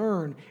to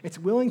learn. It's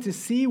willing to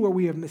see where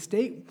we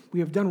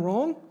have done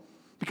wrong,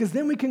 because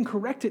then we can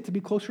correct it to be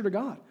closer to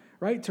God,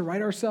 right? To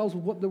right ourselves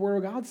with what the Word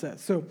of God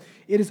says. So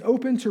it is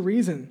open to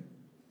reason.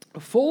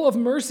 Full of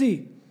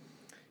mercy.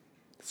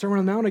 Sermon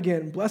on the Mount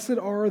again. Blessed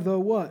are the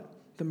what?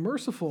 The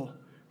merciful,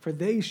 for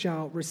they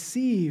shall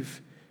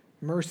receive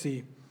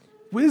mercy.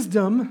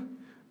 Wisdom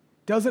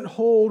doesn't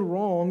hold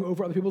wrong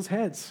over other people's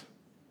heads.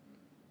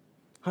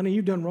 Honey,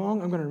 you've done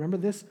wrong. I'm going to remember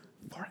this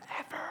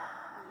forever.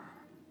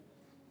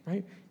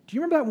 Right? Do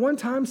you remember that one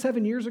time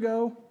 7 years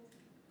ago?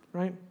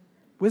 Right?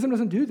 Wisdom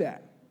doesn't do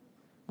that.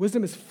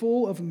 Wisdom is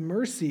full of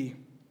mercy.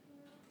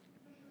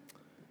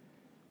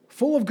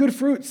 Full of good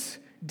fruits.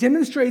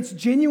 Demonstrates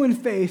genuine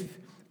faith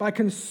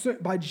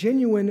by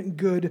genuine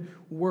good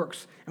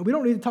works. And we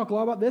don't need to talk a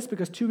lot about this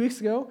because 2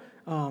 weeks ago,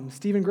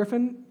 Stephen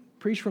Griffin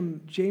preached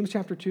from James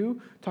chapter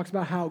 2, talks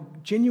about how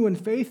genuine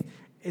faith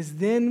is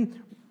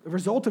then, the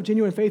result of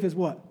genuine faith is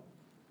what?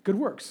 Good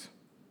works.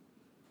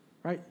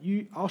 Right?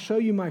 I'll show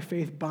you my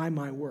faith by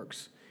my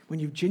works.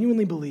 When you've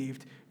genuinely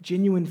believed,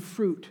 genuine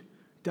fruit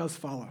does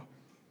follow.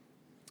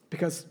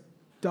 Because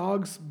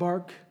dogs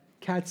bark,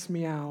 cats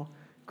meow,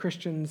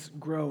 Christians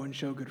grow and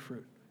show good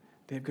fruit.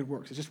 they have good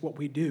works. It's just what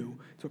we do.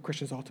 It's what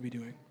Christians ought to be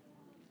doing.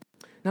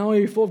 Not only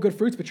are you full of good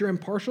fruits, but you're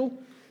impartial.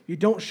 You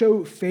don't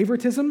show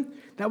favoritism.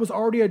 That was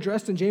already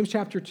addressed in James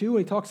chapter 2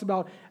 when he talks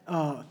about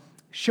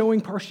showing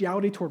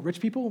partiality toward rich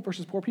people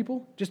versus poor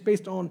people, just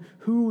based on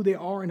who they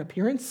are in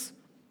appearance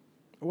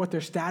or what their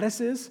status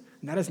is.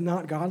 And that is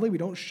not godly. We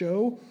don't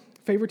show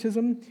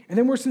favoritism. And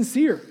then we're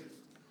sincere.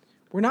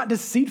 We're not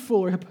deceitful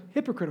or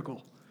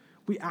hypocritical.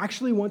 We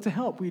actually want to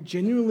help. We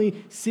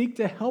genuinely seek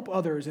to help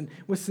others and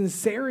with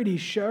sincerity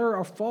share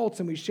our faults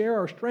and we share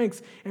our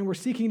strengths and we're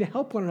seeking to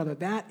help one another.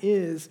 That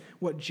is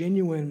what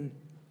genuine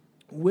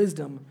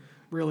wisdom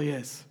really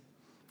is.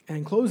 And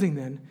in closing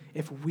then,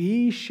 if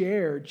we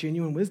share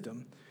genuine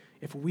wisdom,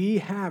 if we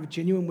have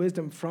genuine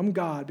wisdom from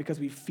God because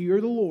we fear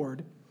the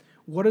Lord,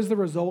 what is the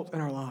result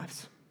in our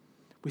lives?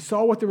 We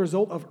saw what the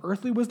result of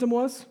earthly wisdom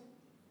was,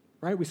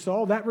 right? We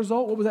saw that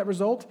result. What was that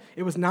result?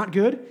 It was not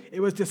good. It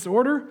was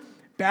disorder.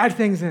 Bad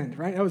things end,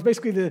 right? That was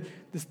basically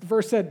this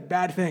verse said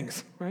bad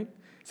things, right?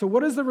 So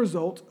what is the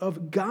result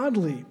of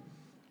godly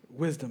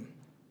wisdom?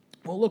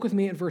 Well, look with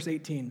me at verse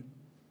 18.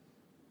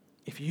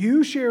 If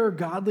you share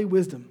godly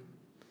wisdom,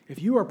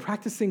 if you are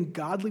practicing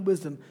godly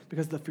wisdom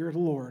because of the fear of the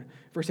Lord,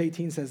 verse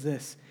 18 says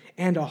this,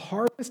 and a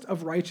harvest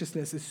of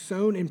righteousness is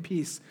sown in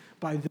peace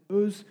by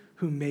those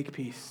who make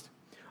peace.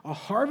 A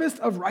harvest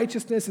of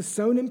righteousness is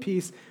sown in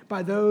peace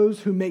by those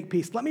who make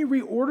peace. Let me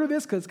reorder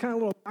this because it's kind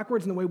of a little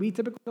backwards in the way we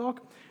typically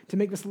talk to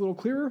make this a little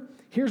clearer.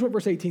 Here's what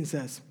verse 18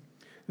 says.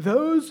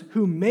 Those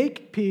who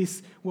make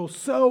peace will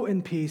sow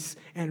in peace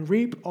and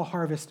reap a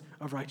harvest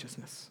of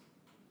righteousness.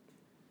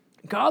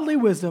 Godly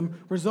wisdom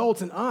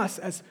results in us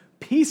as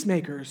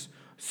peacemakers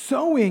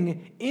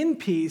sowing in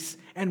peace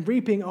and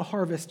reaping a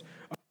harvest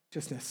of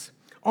righteousness.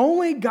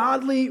 Only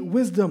godly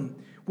wisdom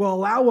will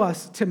allow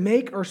us to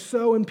make or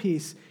sow in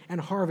peace and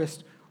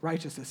harvest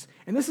righteousness.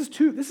 And this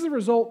is a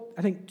result,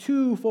 I think,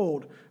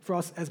 twofold for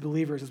us as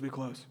believers as we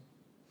close.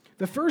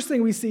 The first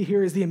thing we see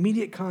here is the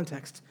immediate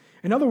context.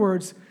 In other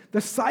words,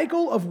 the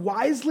cycle of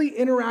wisely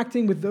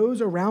interacting with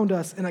those around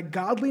us in a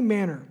godly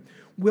manner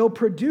will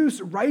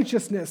produce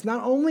righteousness,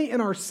 not only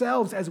in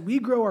ourselves as we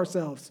grow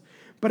ourselves,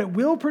 but it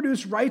will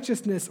produce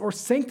righteousness or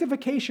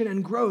sanctification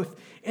and growth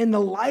in the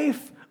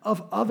life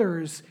of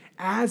others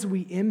as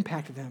we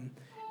impact them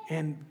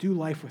and do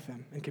life with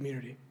them in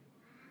community.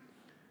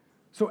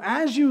 So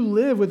as you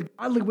live with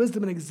godly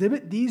wisdom and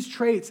exhibit these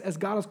traits as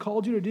God has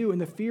called you to do in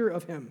the fear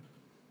of him,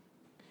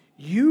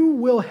 you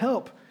will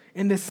help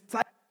in this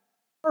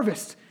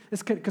harvest.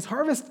 Because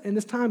harvest in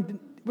this time,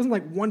 it wasn't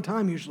like one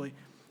time usually.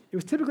 It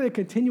was typically a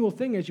continual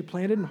thing as you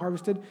planted and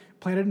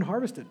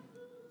harvested.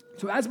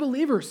 So as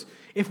believers,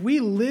 if we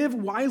live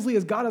wisely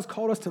as God has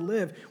called us to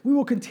live, we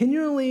will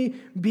continually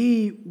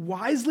be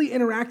wisely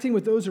interacting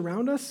with those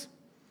around us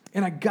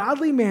in a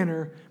godly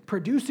manner,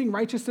 producing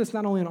righteousness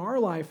not only in our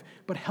life,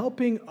 but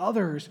helping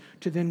others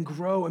to then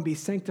grow and be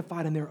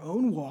sanctified in their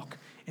own walk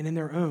and in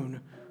their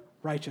own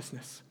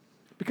righteousness.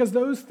 Because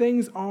those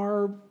things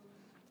are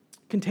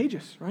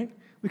contagious, right?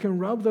 We can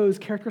rub those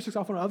characteristics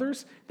off on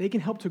others. They can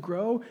help to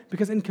grow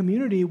because in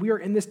community, we are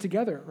in this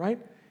together, right?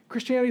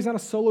 Christianity is not a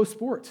solo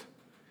sport.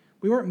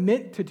 We weren't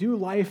meant to do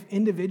life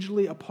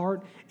individually,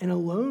 apart, and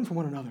alone from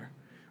one another.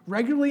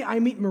 Regularly, I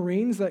meet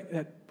Marines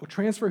that will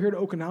transfer here to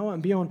Okinawa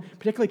and be on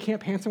particularly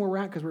Camp Hansen where we're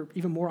at because we're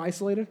even more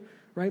isolated,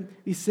 right?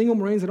 These single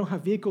Marines that don't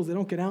have vehicles, they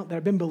don't get out, that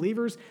have been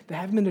believers, that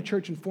haven't been to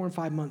church in 4 and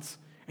 5 months,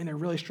 and they're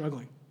really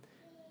struggling.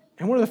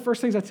 And one of the first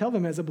things I tell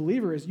them as a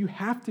believer is you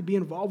have to be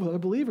involved with other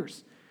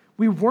believers.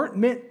 We weren't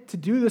meant to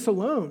do this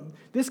alone.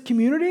 This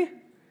community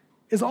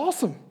is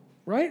awesome,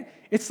 right?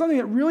 It's something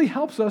that really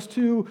helps us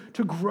to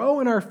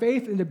grow in our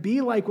faith and to be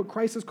like what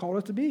Christ has called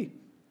us to be.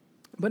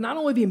 But not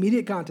only the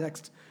immediate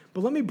context,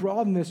 but let me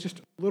broaden this just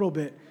a little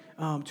bit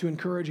to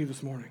encourage you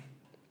this morning.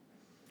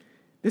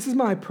 This is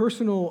my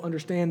personal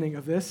understanding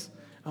of this.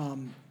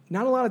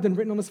 Not a lot has been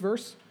written on this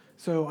verse,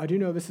 so I do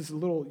know this is a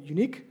little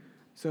unique,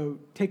 so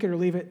take it or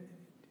leave it.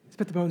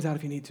 Spit the bones out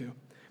if you need to.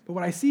 But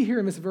what I see here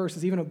in this verse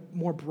is even a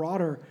more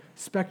broader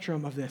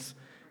spectrum of this.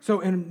 So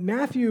in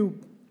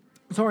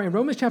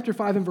Romans chapter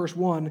 5 and verse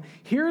 1,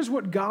 here's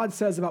what God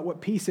says about what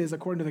peace is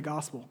according to the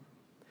gospel.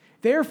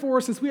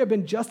 Therefore, since we have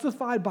been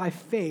justified by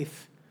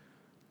faith,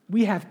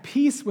 we have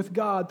peace with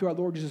God through our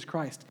Lord Jesus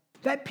Christ.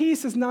 That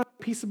peace is not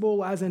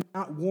peaceable as in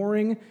not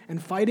warring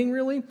and fighting,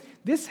 really.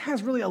 This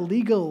has really a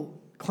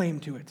legal claim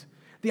to it.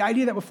 The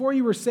idea that before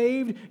you were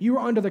saved, you were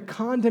under the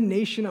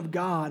condemnation of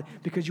God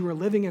because you were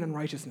living in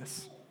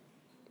unrighteousness.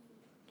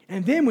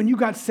 And then when you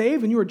got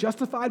saved and you were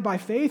justified by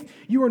faith,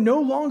 you are no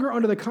longer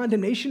under the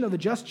condemnation of the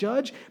just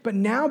judge, but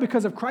now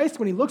because of Christ,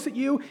 when he looks at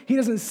you, he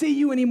doesn't see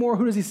you anymore.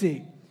 Who does he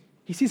see?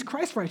 He sees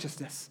Christ's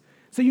righteousness.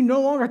 So you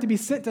no longer have to be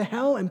sent to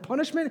hell and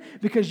punishment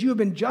because you have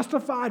been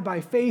justified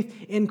by faith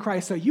in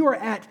Christ. So you are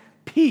at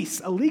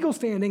peace, a legal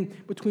standing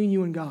between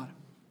you and God.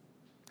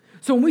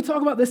 So when we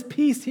talk about this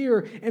peace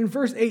here in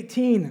verse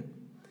 18,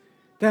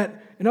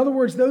 that in other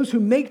words, those who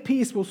make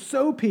peace will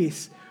sow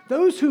peace.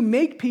 Those who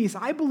make peace,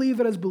 I believe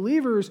that as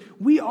believers,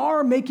 we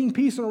are making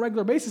peace on a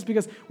regular basis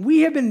because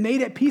we have been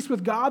made at peace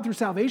with God through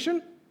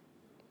salvation.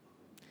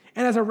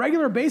 And as a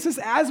regular basis,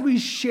 as we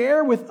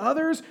share with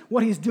others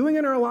what he's doing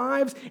in our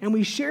lives, and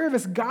we share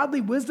this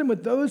godly wisdom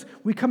with those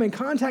we come in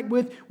contact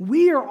with,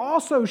 we are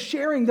also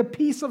sharing the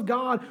peace of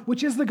God,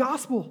 which is the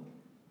gospel,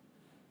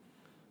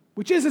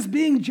 which is us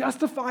being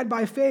justified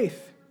by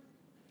faith.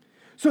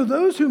 So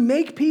those who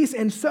make peace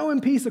and sow in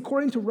peace,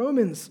 according to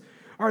Romans,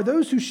 are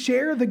those who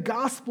share the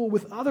gospel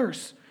with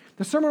others.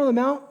 The Sermon on the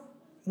Mount,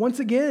 once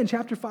again, in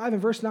chapter 5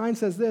 and verse 9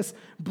 says this,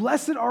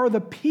 "Blessed are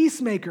the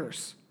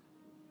peacemakers,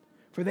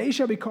 for they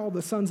shall be called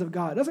the sons of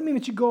God." It doesn't mean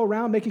that you go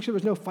around making sure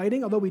there's no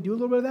fighting, although we do a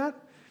little bit of that.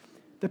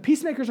 The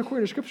peacemakers,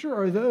 according to Scripture,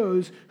 are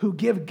those who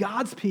give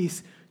God's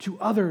peace to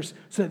others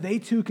so that they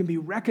too can be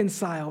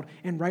reconciled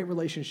in right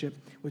relationship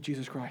with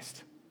Jesus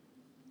Christ.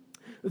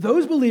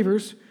 Those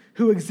believers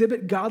who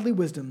exhibit godly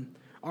wisdom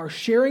are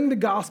sharing the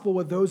gospel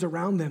with those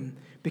around them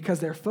because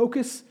their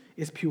focus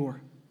is pure.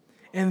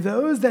 And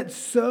those that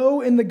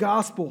sow in the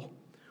gospel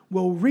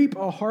will reap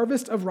a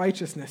harvest of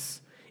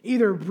righteousness,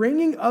 either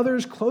bringing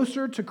others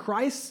closer to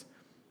Christ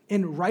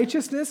in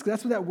righteousness, because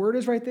that's what that word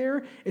is right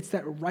there. It's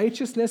that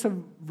righteousness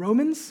of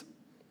Romans,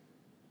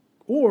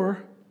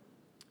 or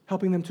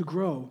helping them to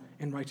grow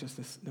in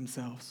righteousness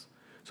themselves.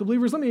 So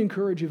believers, let me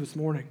encourage you this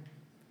morning.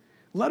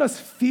 Let us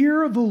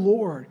fear the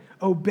Lord,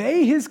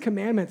 obey his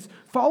commandments,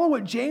 follow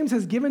what James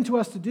has given to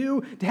us to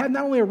do, to have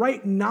not only a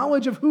right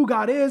knowledge of who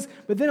God is,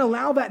 but then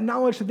allow that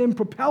knowledge to then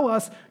propel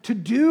us to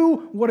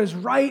do what is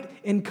right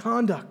in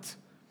conduct,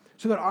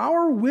 so that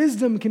our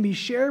wisdom can be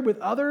shared with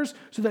others,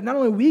 so that not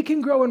only we can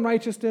grow in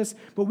righteousness,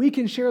 but we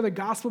can share the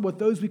gospel with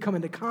those we come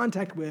into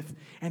contact with,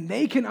 and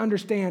they can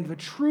understand the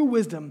true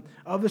wisdom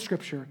of the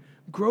Scripture,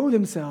 grow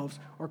themselves,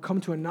 or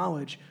come to a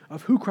knowledge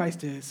of who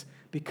Christ is,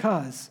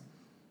 because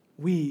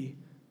we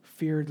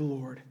feared the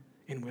Lord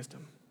in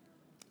wisdom.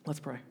 Let's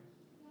pray.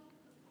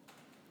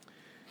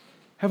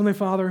 Heavenly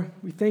Father,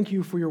 we thank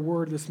you for your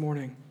word this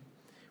morning.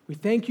 We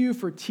thank you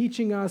for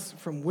teaching us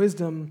from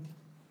wisdom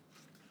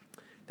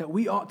that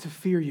we ought to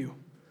fear you.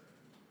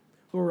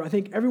 Lord, I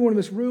think everyone in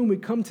this room, we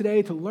come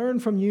today to learn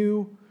from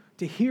you,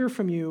 to hear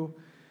from you.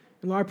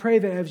 And Lord, I pray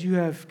that as you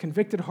have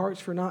convicted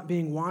hearts for not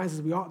being wise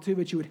as we ought to,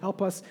 that you would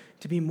help us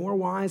to be more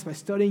wise by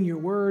studying your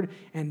word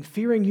and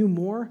fearing you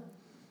more.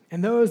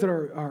 And those that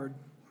are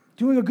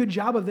doing a good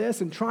job of this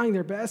and trying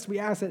their best, we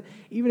ask that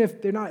even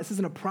if this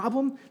isn't a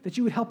problem, that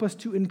you would help us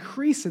to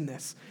increase in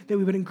this, that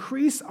we would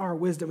increase our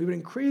wisdom, we would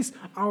increase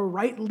our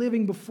right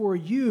living before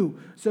you,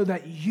 so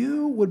that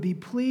you would be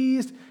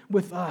pleased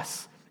with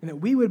us, and that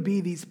we would be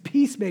these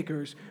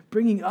peacemakers,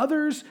 bringing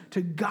others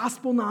to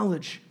gospel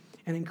knowledge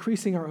and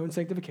increasing our own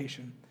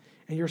sanctification.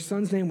 In your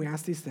Son's name we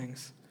ask these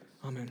things.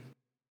 Amen.